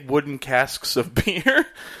have big wooden casks of beer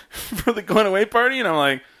for the going away party, and I'm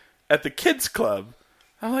like, at the kids club.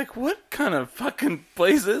 I'm like, what kind of fucking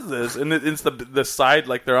place is this? And it's the side,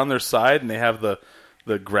 like they're on their side, and they have the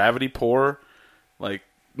gravity pour, like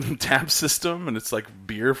tap system, and it's like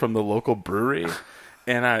beer from the local brewery,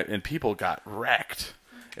 and people got wrecked.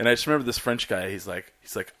 And I just remember this French guy. He's like.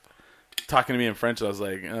 Talking to me in French, and I was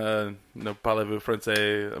like, "No parlez-vous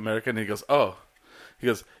français, American?" And he goes, "Oh," he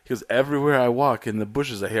goes, "Everywhere I walk in the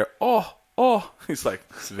bushes, I hear oh." He's like,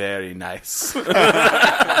 "It's very nice." And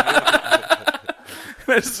I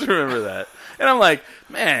just remember that, and I'm like,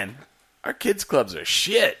 "Man, our kids clubs are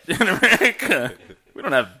shit in America. We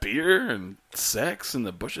don't have beer and sex in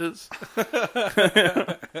the bushes." That's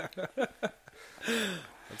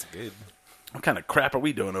good. What kind of crap are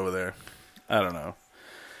we doing over there? I don't know.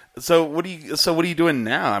 So what are you doing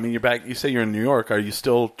now? I mean, you're back. You say you're in New York. Are you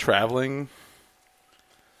still traveling?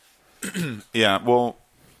 Yeah. Well,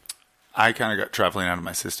 I kind of got traveling out of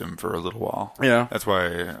my system for a little while. Yeah. That's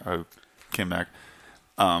why I came back.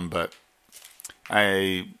 But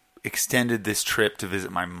I extended this trip to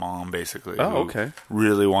visit my mom, basically. Oh, okay.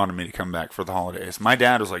 Really wanted me to come back for the holidays. My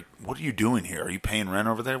dad was like, "What are you doing here? Are you paying rent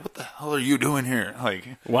over there? What the hell are you doing here?" Like,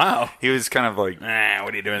 wow. He was kind of like, what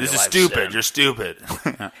are you doing? This is stupid. Son? You're stupid.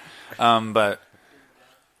 But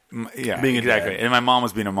yeah, being exactly. And my mom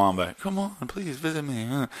was being a mom, but come on, please visit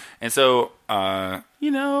me. And so,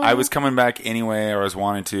 I was coming back anyway, or I was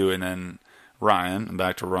wanting to, and then Ryan,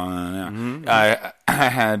 back to Ryan. Yeah. Mm-hmm. I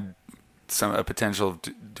had a potential of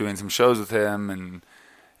doing some shows with him, and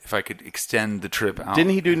if I could extend the trip out.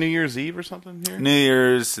 Didn't he do New Year's Eve or something here? New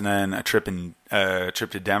Year's, and then a trip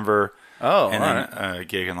to Denver. Oh, and then a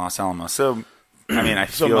gig in Los Alamos. So, I mean, I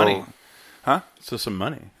feel money, huh? So some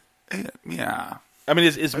money. Yeah. I mean,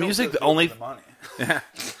 is music the only money? Yeah.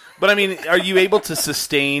 But I mean, are you able to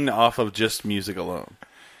sustain off of just music alone?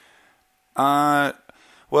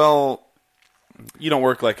 Well, you don't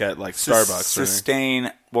work like at Starbucks.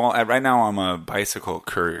 Sustain. Well, right now I'm a bicycle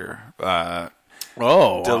courier.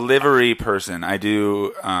 Oh, delivery person. I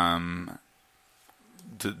do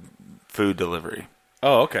food delivery.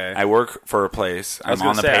 Oh, okay. I work for a place. I'm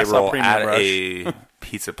on the payroll at a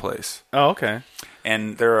pizza place. Oh, okay.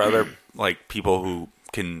 And there are other people who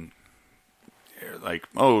can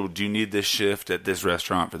oh, do you need this shift at this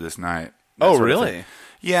restaurant for this night? Oh, really?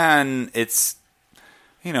 Yeah, and it's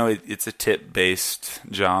it's a tip based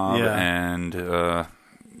job, and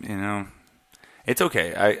it's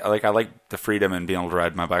okay. I like the freedom and being able to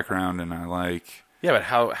ride my bike around, and I like. Yeah, but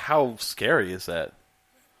how scary is that?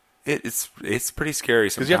 It's pretty scary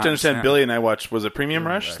because you have to understand. Yeah. Billy and I watched Premium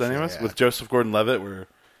Rush? With Joseph Gordon-Levitt. Where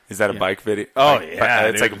is that a bike video? Oh yeah,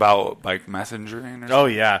 it's about bike messengering. Oh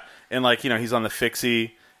yeah, and he's on the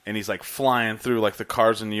fixie and he's flying through the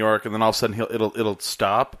cars in New York, and then all of a sudden it'll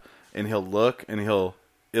stop and he'll look and it'll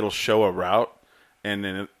show a route, and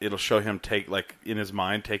then it'll show him take in his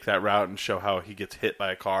mind take that route and show how he gets hit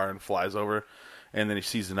by a car and flies over, and then he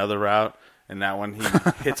sees another route. And that one, he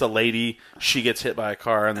hits a lady, she gets hit by a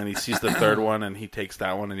car, and then he sees the third one, and he takes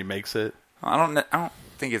that one, and he makes it. I don't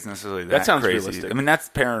think it's necessarily that sounds crazy. Realistic. I mean, that's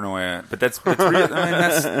paranoia, but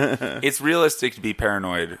it's realistic to be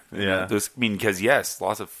paranoid. Yeah. Because yes,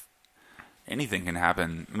 lots of anything can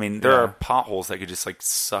happen. I mean, there are potholes that could just like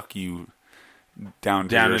suck you down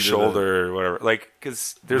to your shoulder or whatever. Like,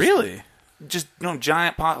 because there's just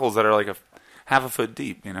giant potholes that are like half a foot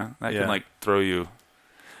deep. That can like throw you.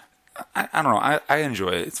 I don't know. I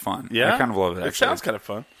enjoy it. It's fun. Yeah, I kind of love it. It sounds kind of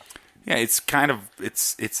fun. Yeah, it's kind of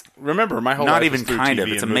it's. Remember, my whole not life even kind TV of.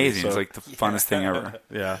 It's movies, amazing. so. It's like the funnest thing ever.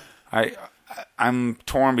 Yeah, I'm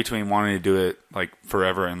torn between wanting to do it like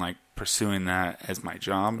forever and like pursuing that as my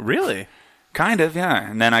job. Really? Kind of, yeah.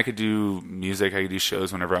 And then I could do music. I could do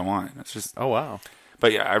shows whenever I want. It's just wow.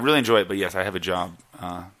 But yeah, I really enjoy it. But yes, I have a job.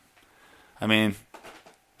 I mean,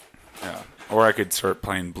 yeah. Or I could start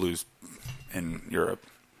playing blues in Europe.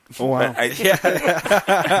 Oh wow!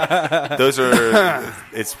 Those are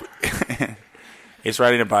it's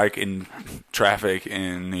riding a bike in traffic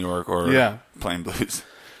in New York or playing blues.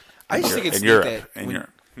 I just think it's in Europe.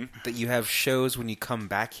 That you have shows when you come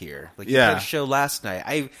back here. Like you had a show last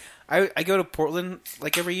night. I go to Portland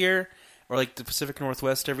like every year, or like the Pacific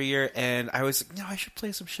Northwest every year, and I was I should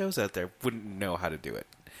play some shows out there. Wouldn't know how to do it.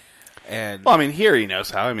 And well, I mean, here he knows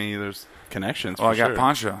how. I mean, there's connections. I got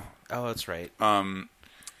Pancho. Oh, that's right.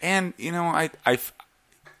 And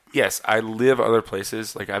yes, I live other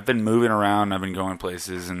places. Like I've been moving around, I've been going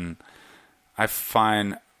places, and I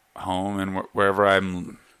find home and wherever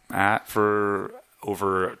I'm at for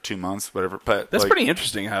over 2 months, whatever. But that's pretty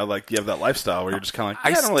interesting how like you have that lifestyle where you're just kind of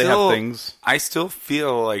like I don't really have things. I still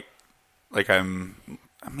feel like I'm.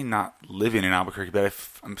 I mean, not living in Albuquerque, but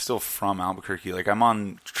I'm still from Albuquerque. Like I'm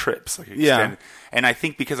on trips, like extended. And I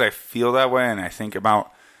think because I feel that way, and I think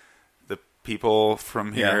about people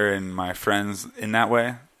from here and my friends in that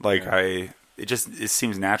way, like it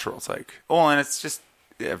seems natural. It's like, and it's just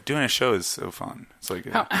doing a show is so fun. It's like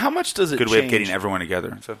how much does it good change? Way of getting everyone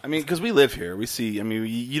together. So I mean, because we live here, we see. I mean,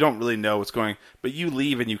 you don't really know what's going, but you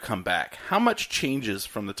leave and you come back. How much changes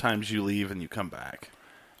from the times you leave and you come back?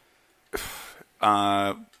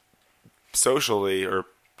 Socially or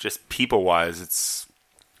just people wise, it's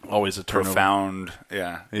always a turnover. Profound.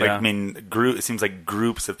 Yeah. Like I mean, it seems like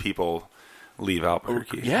groups of people leave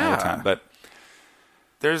Albuquerque all the time. But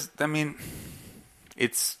it's,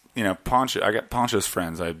 Pancho, I got Pancho's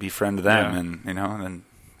friends. I befriend them and,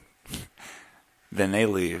 then they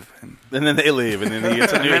leave. And then he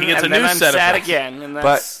gets a new set sad of again. And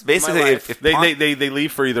that's but basically, if they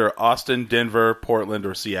leave for either Austin, Denver, Portland,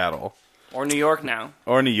 or Seattle. Or New York now.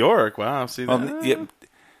 Or New York. Wow, see that?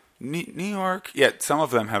 New York. Yeah, some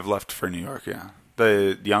of them have left for New York, yeah.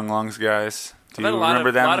 The Young Lungs guys. Do you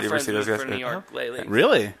remember them? A lot of you ever friends see those guys? For New York lately.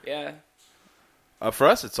 Really? Yeah. For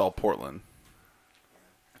us, it's all Portland.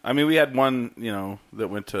 I mean, we had one, that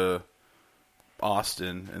went to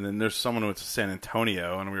Austin, and then there's someone who went to San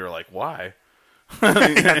Antonio, and we were like, why?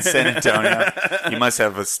 San Antonio. He must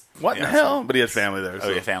have what in the hell? But he had family there. So.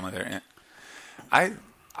 Oh, yeah, family there, yeah.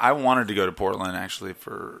 I wanted to go to Portland, actually,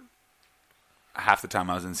 for half the time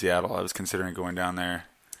I was in Seattle. I was considering going down there.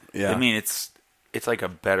 Yeah. I mean, it's like a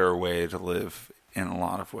better way to live in a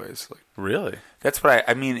lot of ways. Like, really? That's what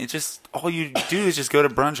I mean. It's just all you do is just go to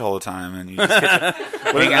brunch all the time, and you just get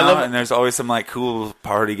to hang out. And there's always some like cool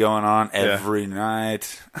party going on every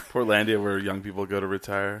night. Portlandia, where young people go to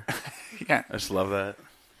retire. Yeah, I just love that.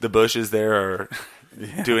 The bushes there are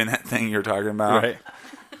doing that thing you're talking about. Right.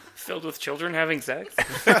 Filled with children having sex.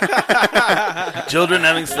 Children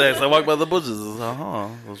having sex. I walk by the bushes.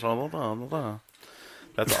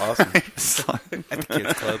 That's awesome. At the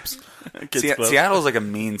kids clubs. Seattle's like a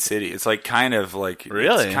mean city. It's like kind of like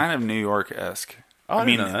really, it's kind of New York-esque. Oh, I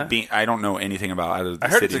mean, I don't know anything about either of the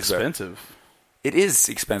cities. I heard it's expensive. It is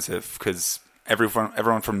expensive because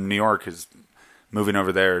everyone from New York is moving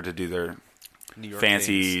over there to do their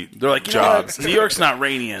fancy They're like, jobs. New York's not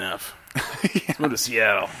rainy enough. Let's move to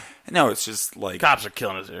Seattle. No, it's just like cops are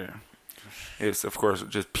killing us here. It's of course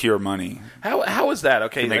just pure money. How is that?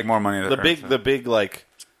 Okay, to make more money. The big like,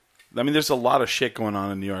 I mean, there's a lot of shit going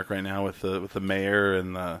on in New York right now with the mayor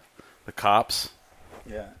and the cops.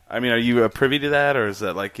 Yeah, I mean, are you privy to that, or is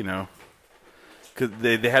that like because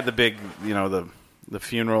they had the big the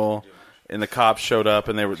funeral and the cops showed up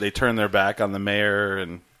and they turned their back on the mayor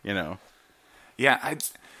and Yeah,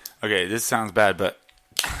 okay, this sounds bad, but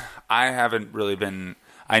I haven't really been.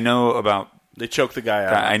 I know about. They choked the guy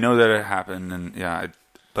out. I know that it happened, and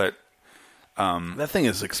but that thing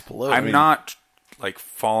is exploding. I'm not like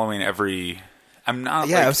following every. I'm not.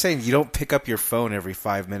 Yeah, I was saying you don't pick up your phone every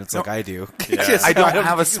 5 minutes like I do. Yeah. I don't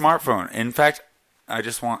have a smartphone. In fact, I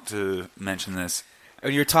just want to mention this.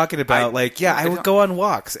 And you're talking about I would go on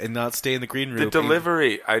walks and not stay in the green room. The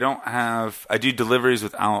delivery, I don't have. I do deliveries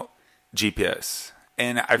without GPS,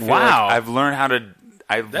 and I feel like I've learned how to.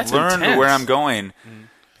 I've learned intense. where I'm going.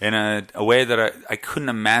 in a way that I couldn't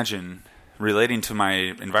imagine relating to my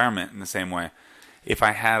environment in the same way if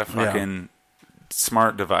I had a fucking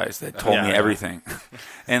smart device that told me everything.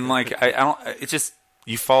 And like I don't, it's just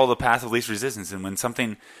you follow the path of least resistance, and when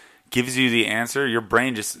something gives you the answer, your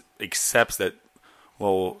brain just accepts that.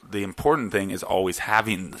 Well, the important thing is always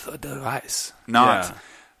having the device, not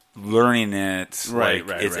learning it. Right,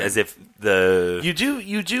 it's as if the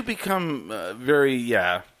you do become very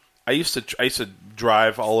I used to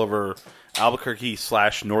drive all over Albuquerque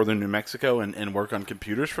 / northern New Mexico and work on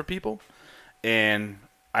computers for people, and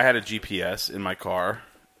I had a GPS in my car,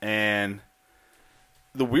 and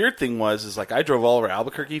the weird thing is like I drove all over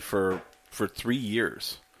Albuquerque for 3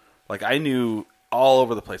 years, like I knew all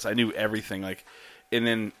over the place, I knew everything, like. And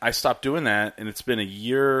then I stopped doing that, and it's been a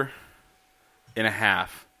year and a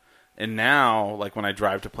half. And now, like, when I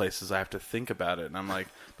drive to places, I have to think about it. And I'm like,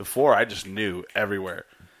 before, I just knew everywhere.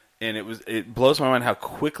 And it blows my mind how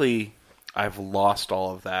quickly I've lost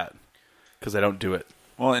all of that because I don't do it.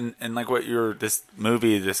 Well, and like what this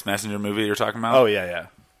messenger movie you're talking about? Oh, yeah.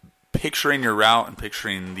 Picturing your route and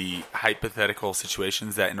picturing the hypothetical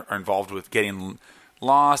situations that are involved with getting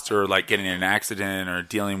lost or, like, getting in an accident or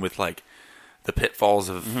dealing with, like, the pitfalls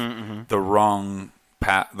of the wrong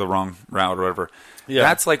path, the wrong route, or whatever. Yeah,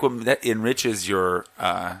 that's like what that enriches your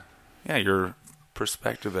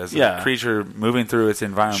perspective as a creature moving through its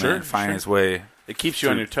environment and finding its way. It keeps you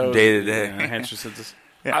on your toes day to day.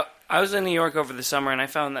 I was in New York over the summer, and I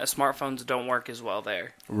found that smartphones don't work as well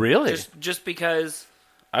there. Really? Just because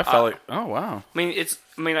I felt like, oh wow. I mean,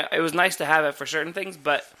 it was nice to have it for certain things,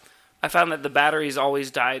 but I found that the batteries always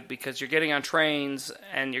died because you're getting on trains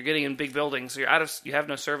and you're getting in big buildings, so you have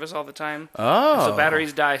no service all the time. Oh, so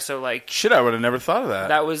batteries die. So like shit, I would have never thought of that.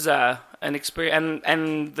 That was an experience,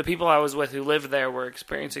 and the people I was with who lived there were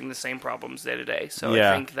experiencing the same problems day to day. So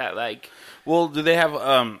I think that like, well, do they have?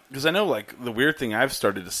 Because I know like the weird thing I've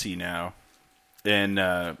started to see now, and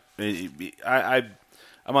I'm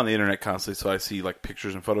on the internet constantly, so I see like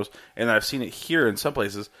pictures and photos, and I've seen it here in some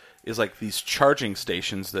places. Is like these charging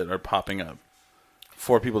stations that are popping up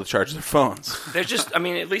for people to charge their phones. There's just, I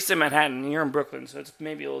mean, at least in Manhattan, you're in Brooklyn, so it's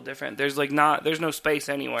maybe a little different. There's no space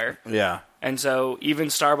anywhere. Yeah. And so even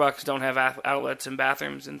Starbucks don't have outlets and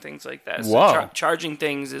bathrooms and things like that. So Whoa. Charging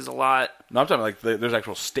things is a lot. No, I'm talking like there's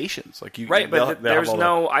actual stations. Like you, right, but there was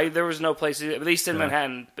no place, at least in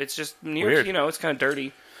Manhattan. It's just New York, it's kind of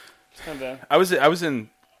dirty. It's kind of I was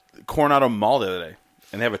in Coronado Mall the other day,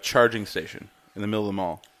 and they have a charging station in the middle of the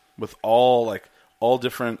mall. With all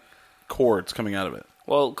different cords coming out of it.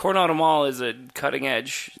 Well, Coronado Mall is a cutting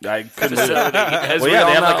edge facility. Well,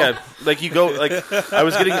 yeah, they have you go I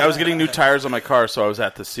was getting new tires on my car, so I was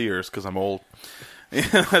at the Sears because I'm old.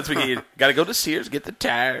 That's what you got to go to Sears, get the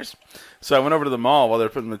tires. So I went over to the mall while they were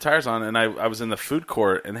putting the tires on, and I was in the food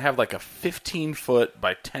court, and they have like a 15-foot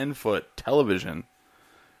by 10-foot television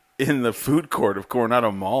in the food court of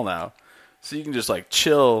Coronado Mall now, so you can just like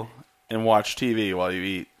chill and watch TV while you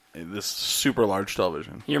eat. This super large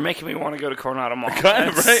television. You're making me want to go to Coronado Mall. Kind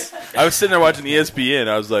of, right? I was sitting there watching ESPN.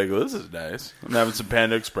 I was like, well, this is nice. I'm having some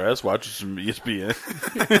Panda Express, watching some ESPN.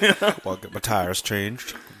 Well, get my tires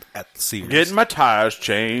changed at the Sears. Getting my tires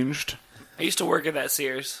changed. I used to work at that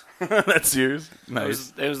Sears. That Sears?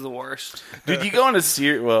 Nice. It was the worst. Dude, you go on a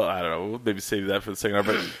Sears... Well, I don't know. We'll maybe save that for the second hour.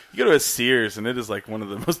 But you go to a Sears, and it is like one of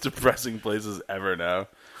the most depressing places ever now.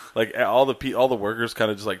 Like, all the workers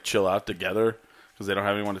kind of just like chill out together. Because they don't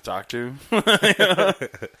have anyone to talk to.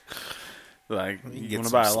 Like, you want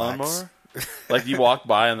to buy a lawnmower? Like, you walk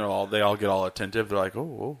by and they all get all attentive. They're like,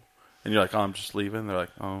 oh. And you're like, oh, I'm just leaving. They're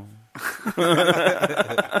like, oh.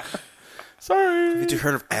 Sorry. Have you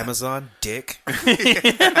heard of Amazon, dick?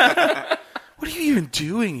 Yeah. What are you even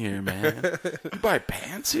doing here, man? You buy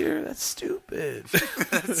pants here? That's stupid.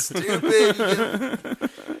 That's stupid.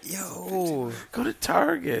 Yo. Go to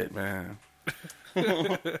Target, man.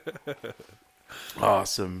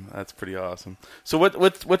 Awesome. That's pretty awesome. So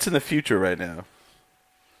what's in the future right now?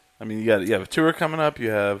 I mean, you have a tour coming up. You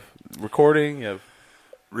have recording. You have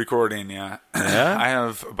recording. Yeah. I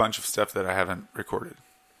have a bunch of stuff that I haven't recorded,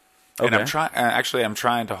 and I'm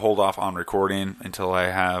trying to hold off on recording until I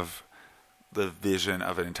have the vision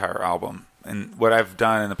of an entire album. And what I've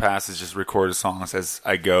done in the past is just record songs as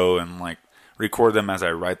I go and like record them as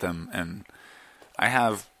I write them, and I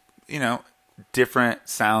have different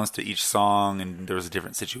sounds to each song, and there was a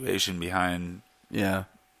different situation behind the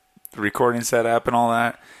recording setup and all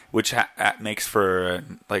that, which makes for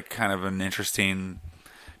like kind of an interesting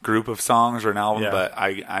group of songs or an album. But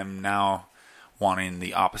I'm now wanting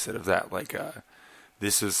the opposite of that. Like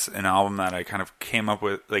this is an album that I kind of came up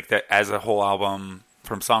with, like that as a whole album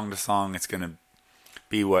from song to song. It's going to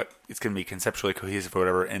be what it's going to be conceptually cohesive or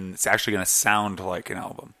whatever, and it's actually going to sound like an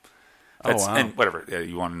album. That's, wow. And whatever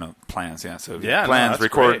you want to know, plans. Yeah, so plans.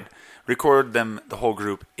 Record them, the whole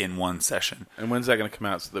group, in one session. And when's that going to come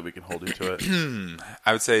out so that we can hold you to it?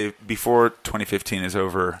 I would say before 2015 is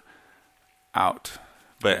out.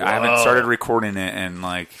 But I haven't started recording it, and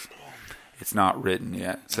it's not written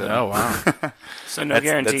yet. So. Oh wow! So no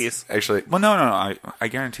guarantees. That's actually, well, no. I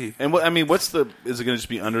guarantee. And is it going to just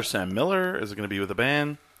be under Sam Miller? Is it going to be with a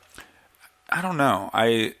band? I don't know.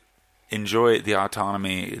 I enjoy the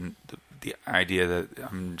autonomy and the idea that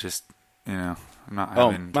I'm just, I'm not.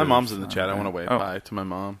 My mom's in the chat. I want to wave hi to my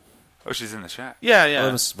mom. Oh, she's in the chat. Yeah.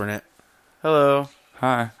 Hello, Mrs. Burnett. Hello.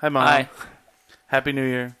 Hi, Mom. Hi. Happy New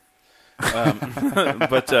Year.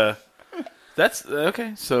 But that's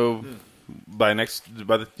okay. So by this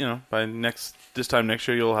time next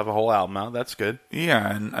year, you'll have a whole album out. That's good.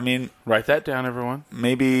 Yeah, and write that down, everyone.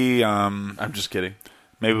 Maybe I'm just kidding.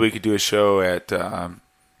 Maybe we could do a show at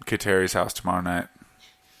Kateri's house tomorrow night.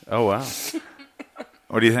 Oh wow!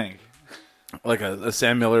 What do you think? Like a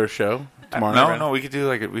Sam Miller show tomorrow night? No. We could do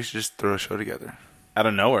we should just throw a show together out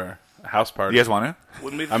of nowhere. A house party. You guys want to?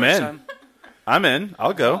 Wouldn't be the I'm first in. time. I'm in.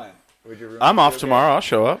 I'll go. I'm off tomorrow. I'll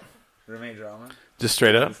show up. Roommate drama? Just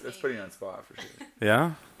straight up. That's putting you on the spot for sure.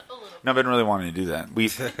 Yeah. No, I've been really wanting to do that.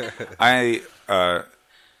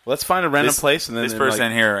 Let's find a random place and then this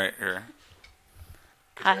person here, right here.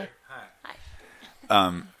 Hi.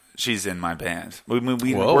 She's in my band.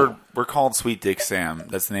 We're called Sweet Dick Sam.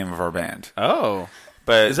 That's the name of our band. Oh,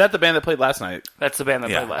 but is that the band that played last night? That's the band that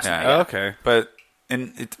played last night. Oh, okay, but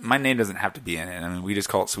my name doesn't have to be in it. We just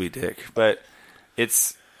call it Sweet Dick. But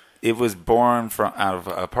it was born out of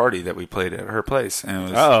a party that we played at her place, and it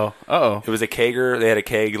was It was a kegger. They had a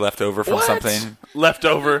keg left over from something. Left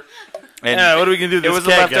over. And what are we gonna do? With it was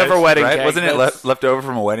this a keg, leftover guys? wedding right? cake. Wasn't it left over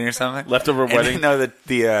from a wedding or something? Leftover wedding. No,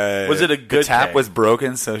 the was it a good the tap keg? was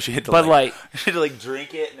broken, so she had to Bud Light. she had to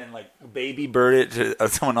drink it and then baby bird it to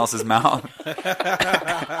someone else's mouth,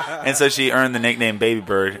 and so she earned the nickname Baby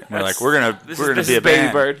Bird. And we're we're gonna be a Baby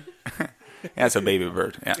band. Bird. Yeah, it's a Baby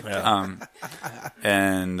Bird. Yeah.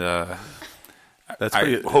 And That's I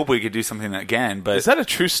pretty, hope we could do something again. But is that a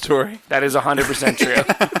true story? That is 100% true. Not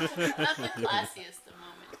the classiest of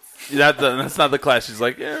moments. That's not the class. She's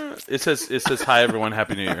like, yeah. It says hi everyone,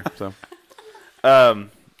 Happy New Year. So,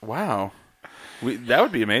 wow, that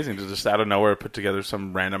would be amazing to just out of nowhere put together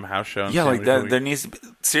some random house show. Yeah, like that. There needs to be,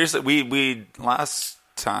 seriously. We last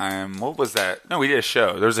time, what was that? No, we did a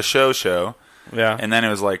show. There was a show. Yeah, and then it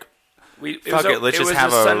was like, Let's just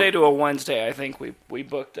have a Sunday to a Wednesday. I think we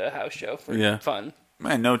booked a house show for fun.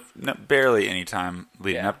 Man, no, barely any time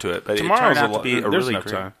leading up to it, but tomorrow's it turned out to be a really great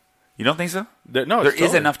time. You don't think so? There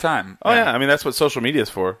is enough time. Oh yeah, that's what social media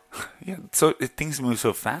is for. Yeah, so things move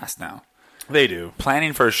so fast now. They do.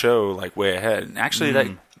 Planning for a show way ahead. And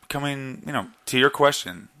actually, coming, to your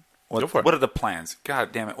question. What are the plans?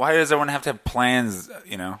 God damn it! Why does everyone have to have plans?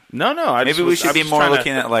 No. Maybe we should be more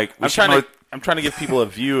looking at I'm trying to give people a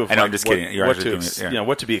view of. I know. I'm just kidding. You're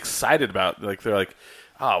what to be excited about. Like they're like,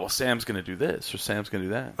 oh well, Sam's going to do this or Sam's going to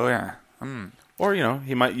do that. Oh yeah. Or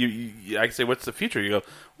he might. I can say, what's the future? You go,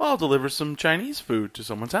 well, I'll deliver some Chinese food to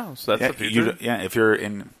someone's house. That's the future. If you're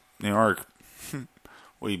in New York,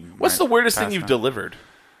 what's the weirdest thing you've delivered?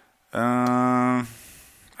 I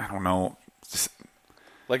don't know.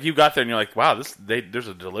 Like you got there and you're like, wow, there's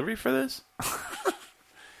a delivery for this.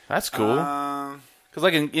 That's cool. Because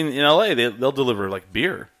in LA, they'll deliver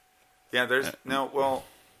beer. Yeah, there's well,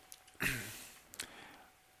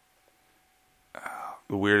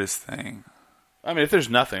 the weirdest thing. If there's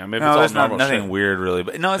nothing, it's there's all normal nothing shit. weird really.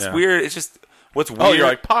 But no, it's weird. It's just what's weird. Oh, you're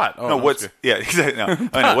like pot. Oh, no, exactly.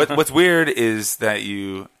 No, what's weird is that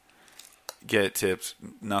you get tipped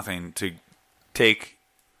nothing to take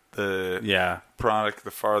the product the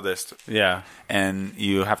farthest. Yeah. And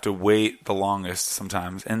you have to wait the longest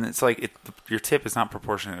sometimes. And it's your tip is not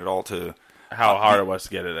proportionate at all to how hard it was to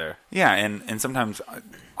get it there. Yeah, and sometimes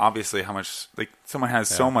obviously how much someone has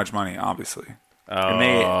so much money, obviously. Oh.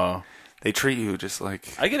 And they treat you just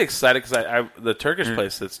like... I get excited because the Turkish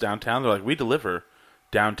place that's downtown, they're like, we deliver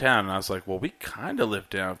downtown. And I was like, well, we kind of live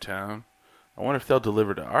downtown. I wonder if they'll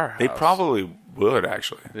deliver to our house. They probably would,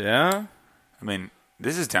 actually. Yeah?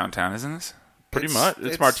 This is downtown, isn't this? Pretty much.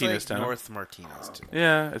 It's Martinez Town. North Martinez Town.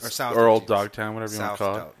 Yeah. Or Old Dogtown, whatever you want to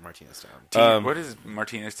call it. Martinez Town. What is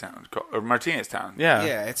Martinez Town called? Or Martinez Town? Yeah.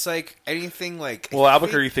 Yeah, it's anything Well,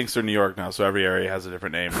 Albuquerque thinks they're New York now, so every area has a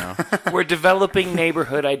different name now. We're developing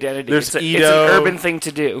neighborhood identity. There's it's an urban thing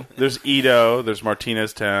to do. There's Edo. There's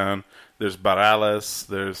Martinez Town. There's Barales.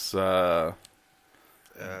 There's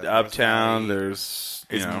Uptown. There's,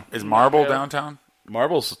 Is Marble downtown?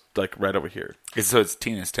 Marble's like right over here. So it's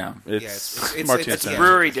Tina's town. It's It's a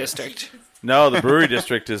brewery district. No, the brewery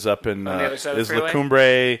district is up in On the other side of the is freeway? La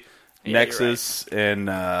Cumbre, Yeah, Nexus, and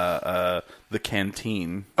the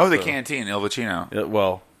Canteen. Oh, the Canteen, Il Vicino.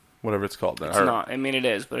 Well, whatever it's called. It's not. I mean, it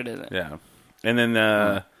is, but it isn't. Yeah. And then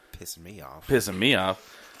pissing me off.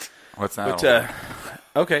 What's that? But,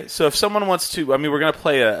 okay, so if someone wants to, I mean, we're gonna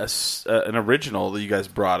play an original that you guys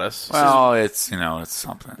brought us. Well, it's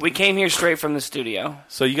something. We came here straight from the studio.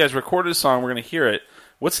 So you guys recorded a song. We're gonna hear it.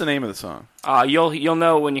 What's the name of the song? You'll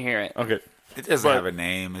know when you hear it. Okay. It doesn't have a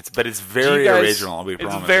name. It's very original.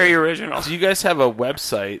 It's very original. Do you guys have a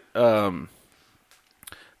website? Or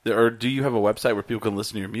do you have a website where people can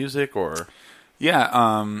listen to your music? Or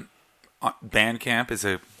Bandcamp is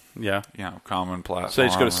a common platform. So they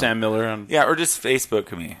just go to Sam Miller or just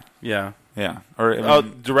Facebook me. Yeah. Or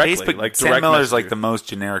directly. Facebook, like Sam direct Miller's message. like the most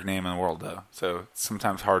generic name in the world, though. So it's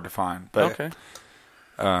sometimes hard to find. But okay.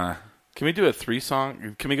 Can we do a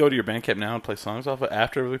 3-song? Can we go to your Bandcamp now and play songs off it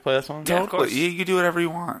after we play that song? Yeah, of course. You can do whatever you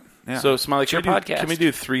want. Yeah. So, Smiley, podcast. Can we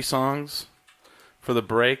do 3 songs for the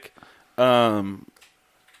break? Do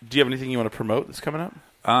you have anything you want to promote that's coming up?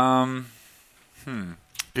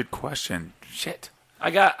 Good question. Shit.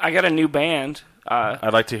 I got a new band.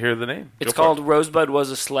 I'd like to hear the name. It's called Rosebud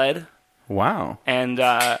Was a Sled. Wow. And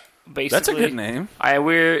basically, that's a good name.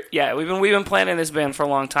 We've been planning this band for a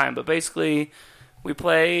long time, but basically, we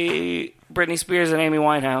play Britney Spears and Amy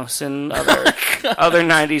Winehouse and other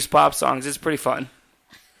 90s pop songs. It's pretty fun.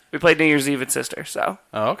 We played New Year's Eve at Sister, so.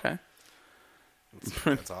 Oh, okay.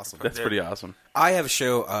 That's awesome. That's pretty awesome. I have a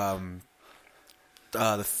show the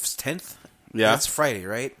 10th. Yeah. That's Friday,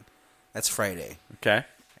 right? That's Friday. Okay.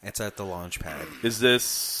 It's at the Launchpad. Is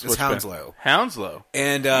this... It's Hounslow. Hounslow.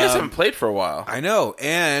 And you guys haven't played for a while. I know.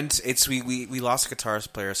 And it's we lost a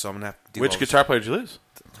guitarist player, so I'm going to have to do Which guitar player did you lose?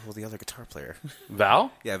 Well, the other guitar player.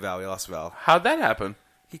 Val? Yeah, Val. We lost Val. How'd that happen?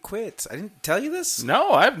 He quit. I didn't tell you this?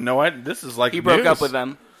 No, I have no idea. This is like He broke news. up with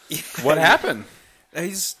them. What happened? He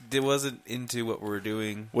just wasn't into what we were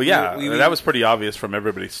doing. Well, yeah, that was pretty obvious from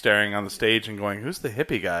everybody staring on the stage and going, "Who's the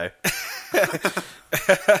hippie guy?"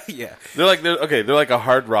 Yeah, they're like a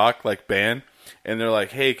hard rock like band, and they're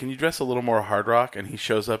like, "Hey, can you dress a little more hard rock?" And he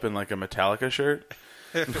shows up in like a Metallica shirt.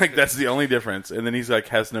 Like that's the only difference. And then he's like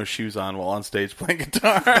has no shoes on while on stage playing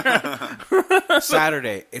guitar.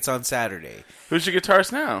 Saturday. It's on Saturday. Who's your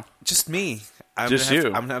guitarist now? Just me. I'm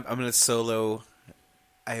gonna solo.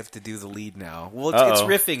 I have to do the lead now. Well, it's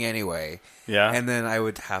riffing anyway. Yeah, and then I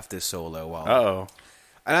would have to solo while.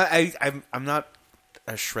 I'm not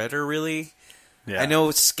a shredder really. Yeah. I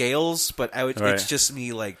know scales, but Right. It's just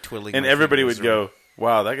me like twiddling. And my everybody fingers would go,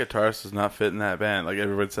 "Wow, that guitarist does not fit in that band." Like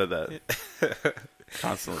everyone said that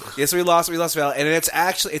constantly. Yeah, so we lost Val, and it's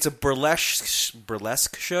a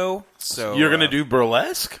burlesque show. So you're gonna do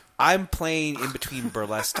burlesque? I'm playing in between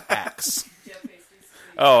burlesque acts.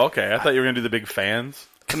 Oh, okay. I thought you were gonna do the big fans.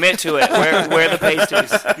 Commit to it. Wear the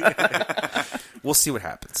pasties. We'll see what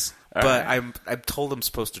happens. All but right. I'm told I'm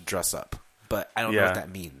supposed to dress up, but I don't know what that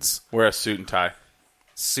means. Wear a suit and tie.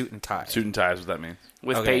 Suit and tie. Suit and tie is what that means.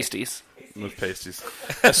 With pasties. With pasties.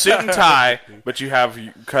 A suit and tie, but you have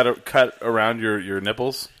cut around your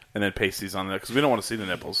nipples and then pasties on there because we don't want to see the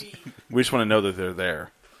nipples. We just want to know that they're there.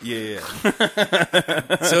 Yeah.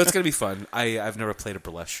 So it's gonna be fun. I've never played a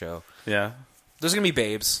burlesque show. Yeah. There's gonna be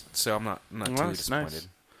babes, so I'm not too disappointed. Nice.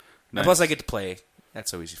 And plus, I get to play.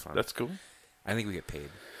 That's always fun. That's cool. I think we get paid.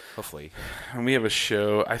 Hopefully. And we have a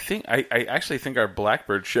show. I actually think our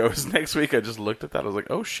Blackbird show is next week. I just looked at that. I was like,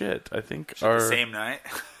 oh shit! I think the same night.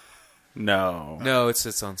 No,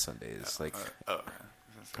 it's on Sundays. Let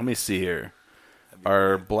me see here.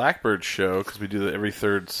 Our Blackbird show, because we do that every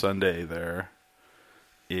third Sunday. There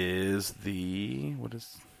is what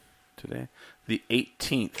is today? The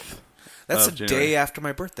 18th. That's the January. day after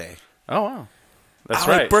my birthday. Oh wow, that's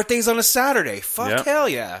My right. birthday's on a Saturday. Fuck hell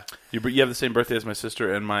yeah! You have the same birthday as my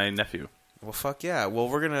sister and my nephew. Well, fuck yeah. Well,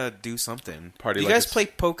 we're gonna do something. Party. Do you like guys play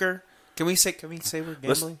poker? Can we say we're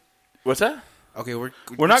gambling? What's that? Okay, we're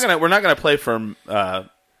not gonna play for. But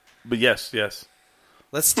yes.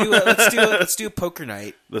 Let's do a poker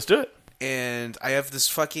night. Let's do it. And I have this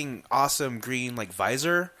fucking awesome green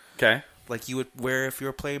visor. Okay. Like you would wear if you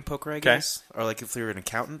were playing poker, I guess, or like if you were an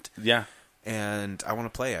accountant. Yeah. And I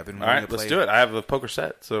want to play. I've been all wanting right. to play. Let's do it. I have a poker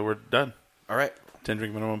set, so we're done. All right. 10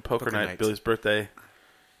 drink minimum poker night. Billy's birthday,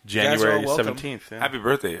 January 17th. Yeah. Happy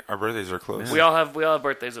birthday! Our birthdays are close. Yeah. We all have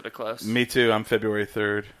birthdays that are close. Me too. I'm February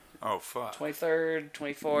 3rd. Oh fuck. 23rd,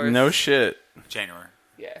 24th. No shit. January.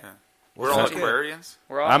 Yeah. We're all Aquarians.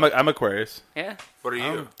 We're all. I'm Aquarius. Yeah. What are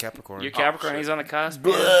you? Capricorn. You're Capricorn. He's on the cusp.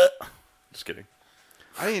 Just kidding.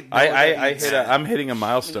 I'm hitting a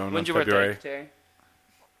milestone When's in your February. birthday, Terry?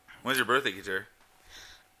 When's your birthday, Terry?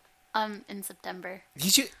 In September.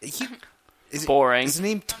 Is Boring. Is his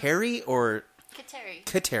name Terry or Kateri?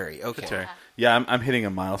 Kateri? Okay. Kateri. Yeah, I'm hitting a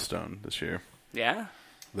milestone this year. Yeah.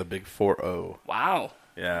 The big 4-0. Wow.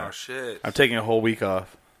 Yeah. Oh shit. I'm taking a whole week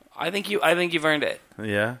off. I think you've earned it.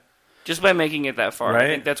 Yeah. Just by making it that far, Right? I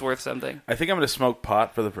think that's worth something. I think I'm going to smoke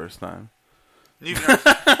pot for the first time. He says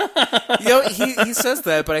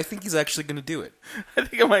that, but I think he's actually going to do it. I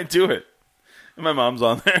think I might do it. And my mom's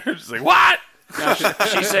on there. She's like, what? No,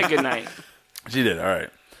 she said goodnight. She did. All right.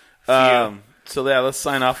 So yeah, let's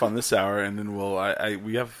sign off on this hour, and then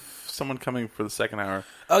we have someone coming for the second hour.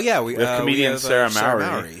 Oh yeah, we have comedian Sarah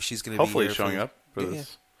Mowry. She's going to be hopefully here showing up for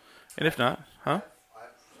this. And if not,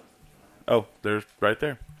 oh, they're right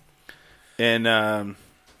there. And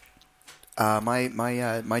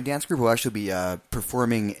my dance group will actually be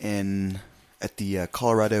performing at the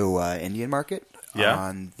Colorado Indian Market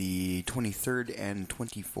on the 23rd and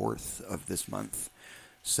 24th of this month.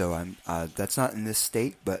 So that's not in this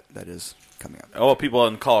state, but that is coming up. Oh, people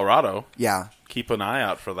in Colorado. Yeah. Keep an eye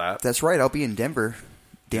out for that. That's right. I'll be in Denver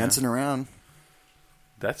dancing around.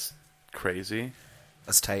 That's crazy.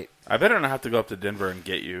 That's tight. I better not have to go up to Denver and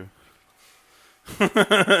get you.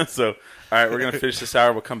 So, all right, we're going to finish this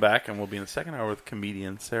hour. We'll come back, and we'll be in the second hour with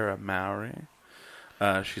comedian Sarah Mowry.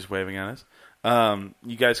 She's waving at us.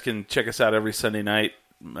 You guys can check us out every Sunday night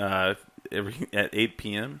at 8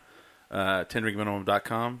 p.m.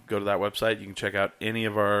 10drinkminimum.com. Go to that website. You can check out any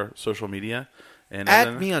of our social media. And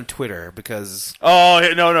add me on Twitter because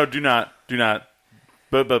no, do not.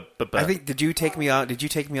 But I think did you take me off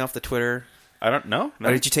the Twitter? I don't know. No.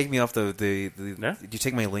 Or did you take me off the No. Did you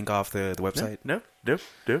take my link off the website? Nope.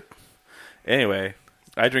 Anyway,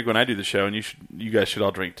 I drink when I do the show, and you guys should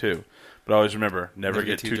all drink too. But always remember, never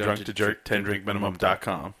get too drunk to jerk.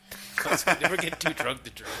 10drinkminimum.com. Never get too drunk to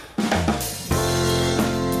jerk.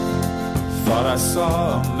 Thought I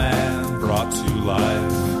saw a man brought to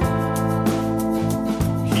life.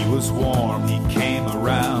 He was warm, he came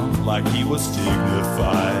around like he was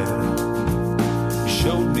dignified. He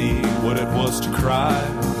showed me what it was to cry.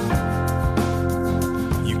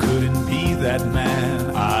 You couldn't be that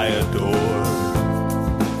man I adore.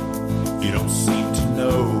 You don't seem to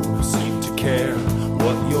know, seem to care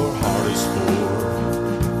what your heart is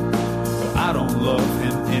for. But I don't love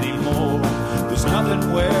him anymore. There's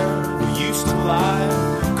nothing where we used to lie.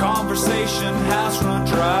 Conversation has run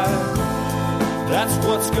dry. That's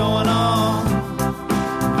what's going on.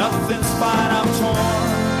 Nothing's fine, I'm torn.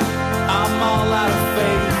 I'm all out of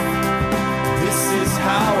faith. This is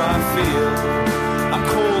how I feel. I'm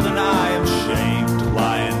cold and I am shamed,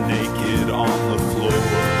 lying naked on the floor.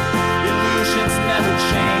 Illusions never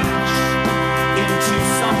change into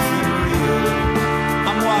something real.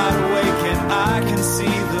 I'm wide awake and I can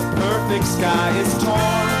see the perfect sky is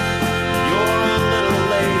torn. You're a little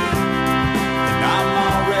late and I'm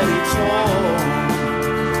already torn.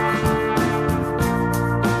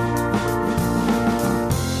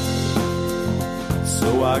 So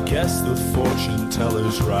I guess the fortune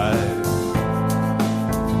teller's right.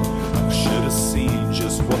 I should have seen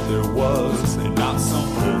just what there was and not some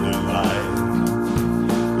holy light.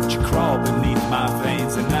 But you crawl beneath my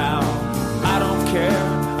veins and now I don't care.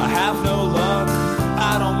 I have no luck.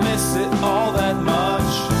 I don't miss it all that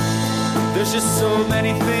much. There's just so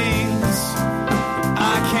many things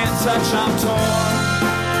I can't touch. I'm torn.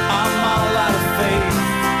 I'm all out of faith.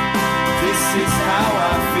 This is how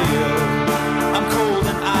I feel. I'm cold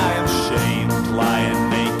and I am shamed, lying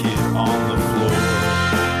naked on the floor.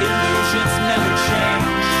 Illusions never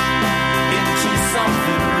change into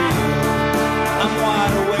something real. I'm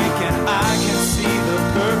wide awake and I can see the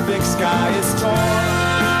perfect sky is torn.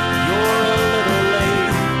 You're a little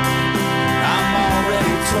late, I'm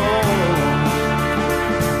already torn.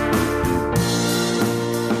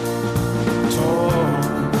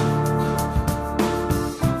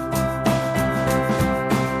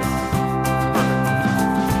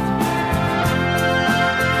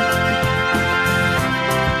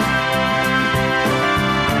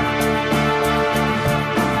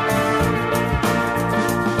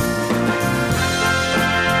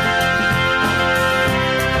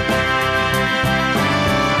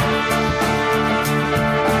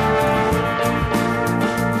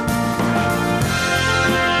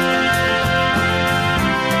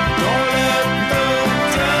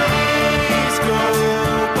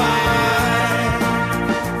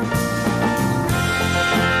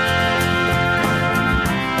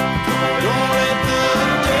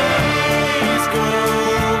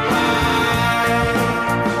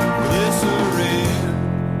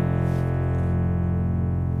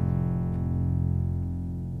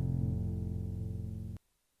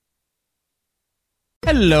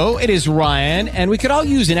 Hello, it is Ryan, and we could all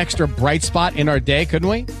use an extra bright spot in our day, couldn't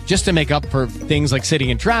we? Just to make up for things like sitting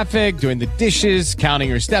in traffic, doing the dishes, counting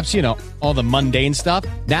your steps, you know, all the mundane stuff.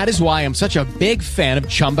 That is why I'm such a big fan of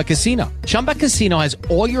Chumba Casino. Chumba Casino has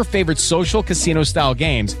all your favorite social casino-style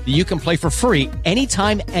games that you can play for free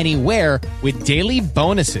anytime, anywhere with daily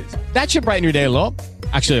bonuses. That should brighten your day a little.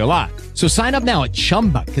 Actually, a lot. So sign up now at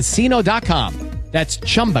ChumbaCasino.com. That's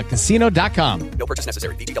ChumbaCasino.com. No purchase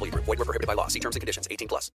necessary. VGW Group. Void where prohibited by law. See terms and conditions. 18+.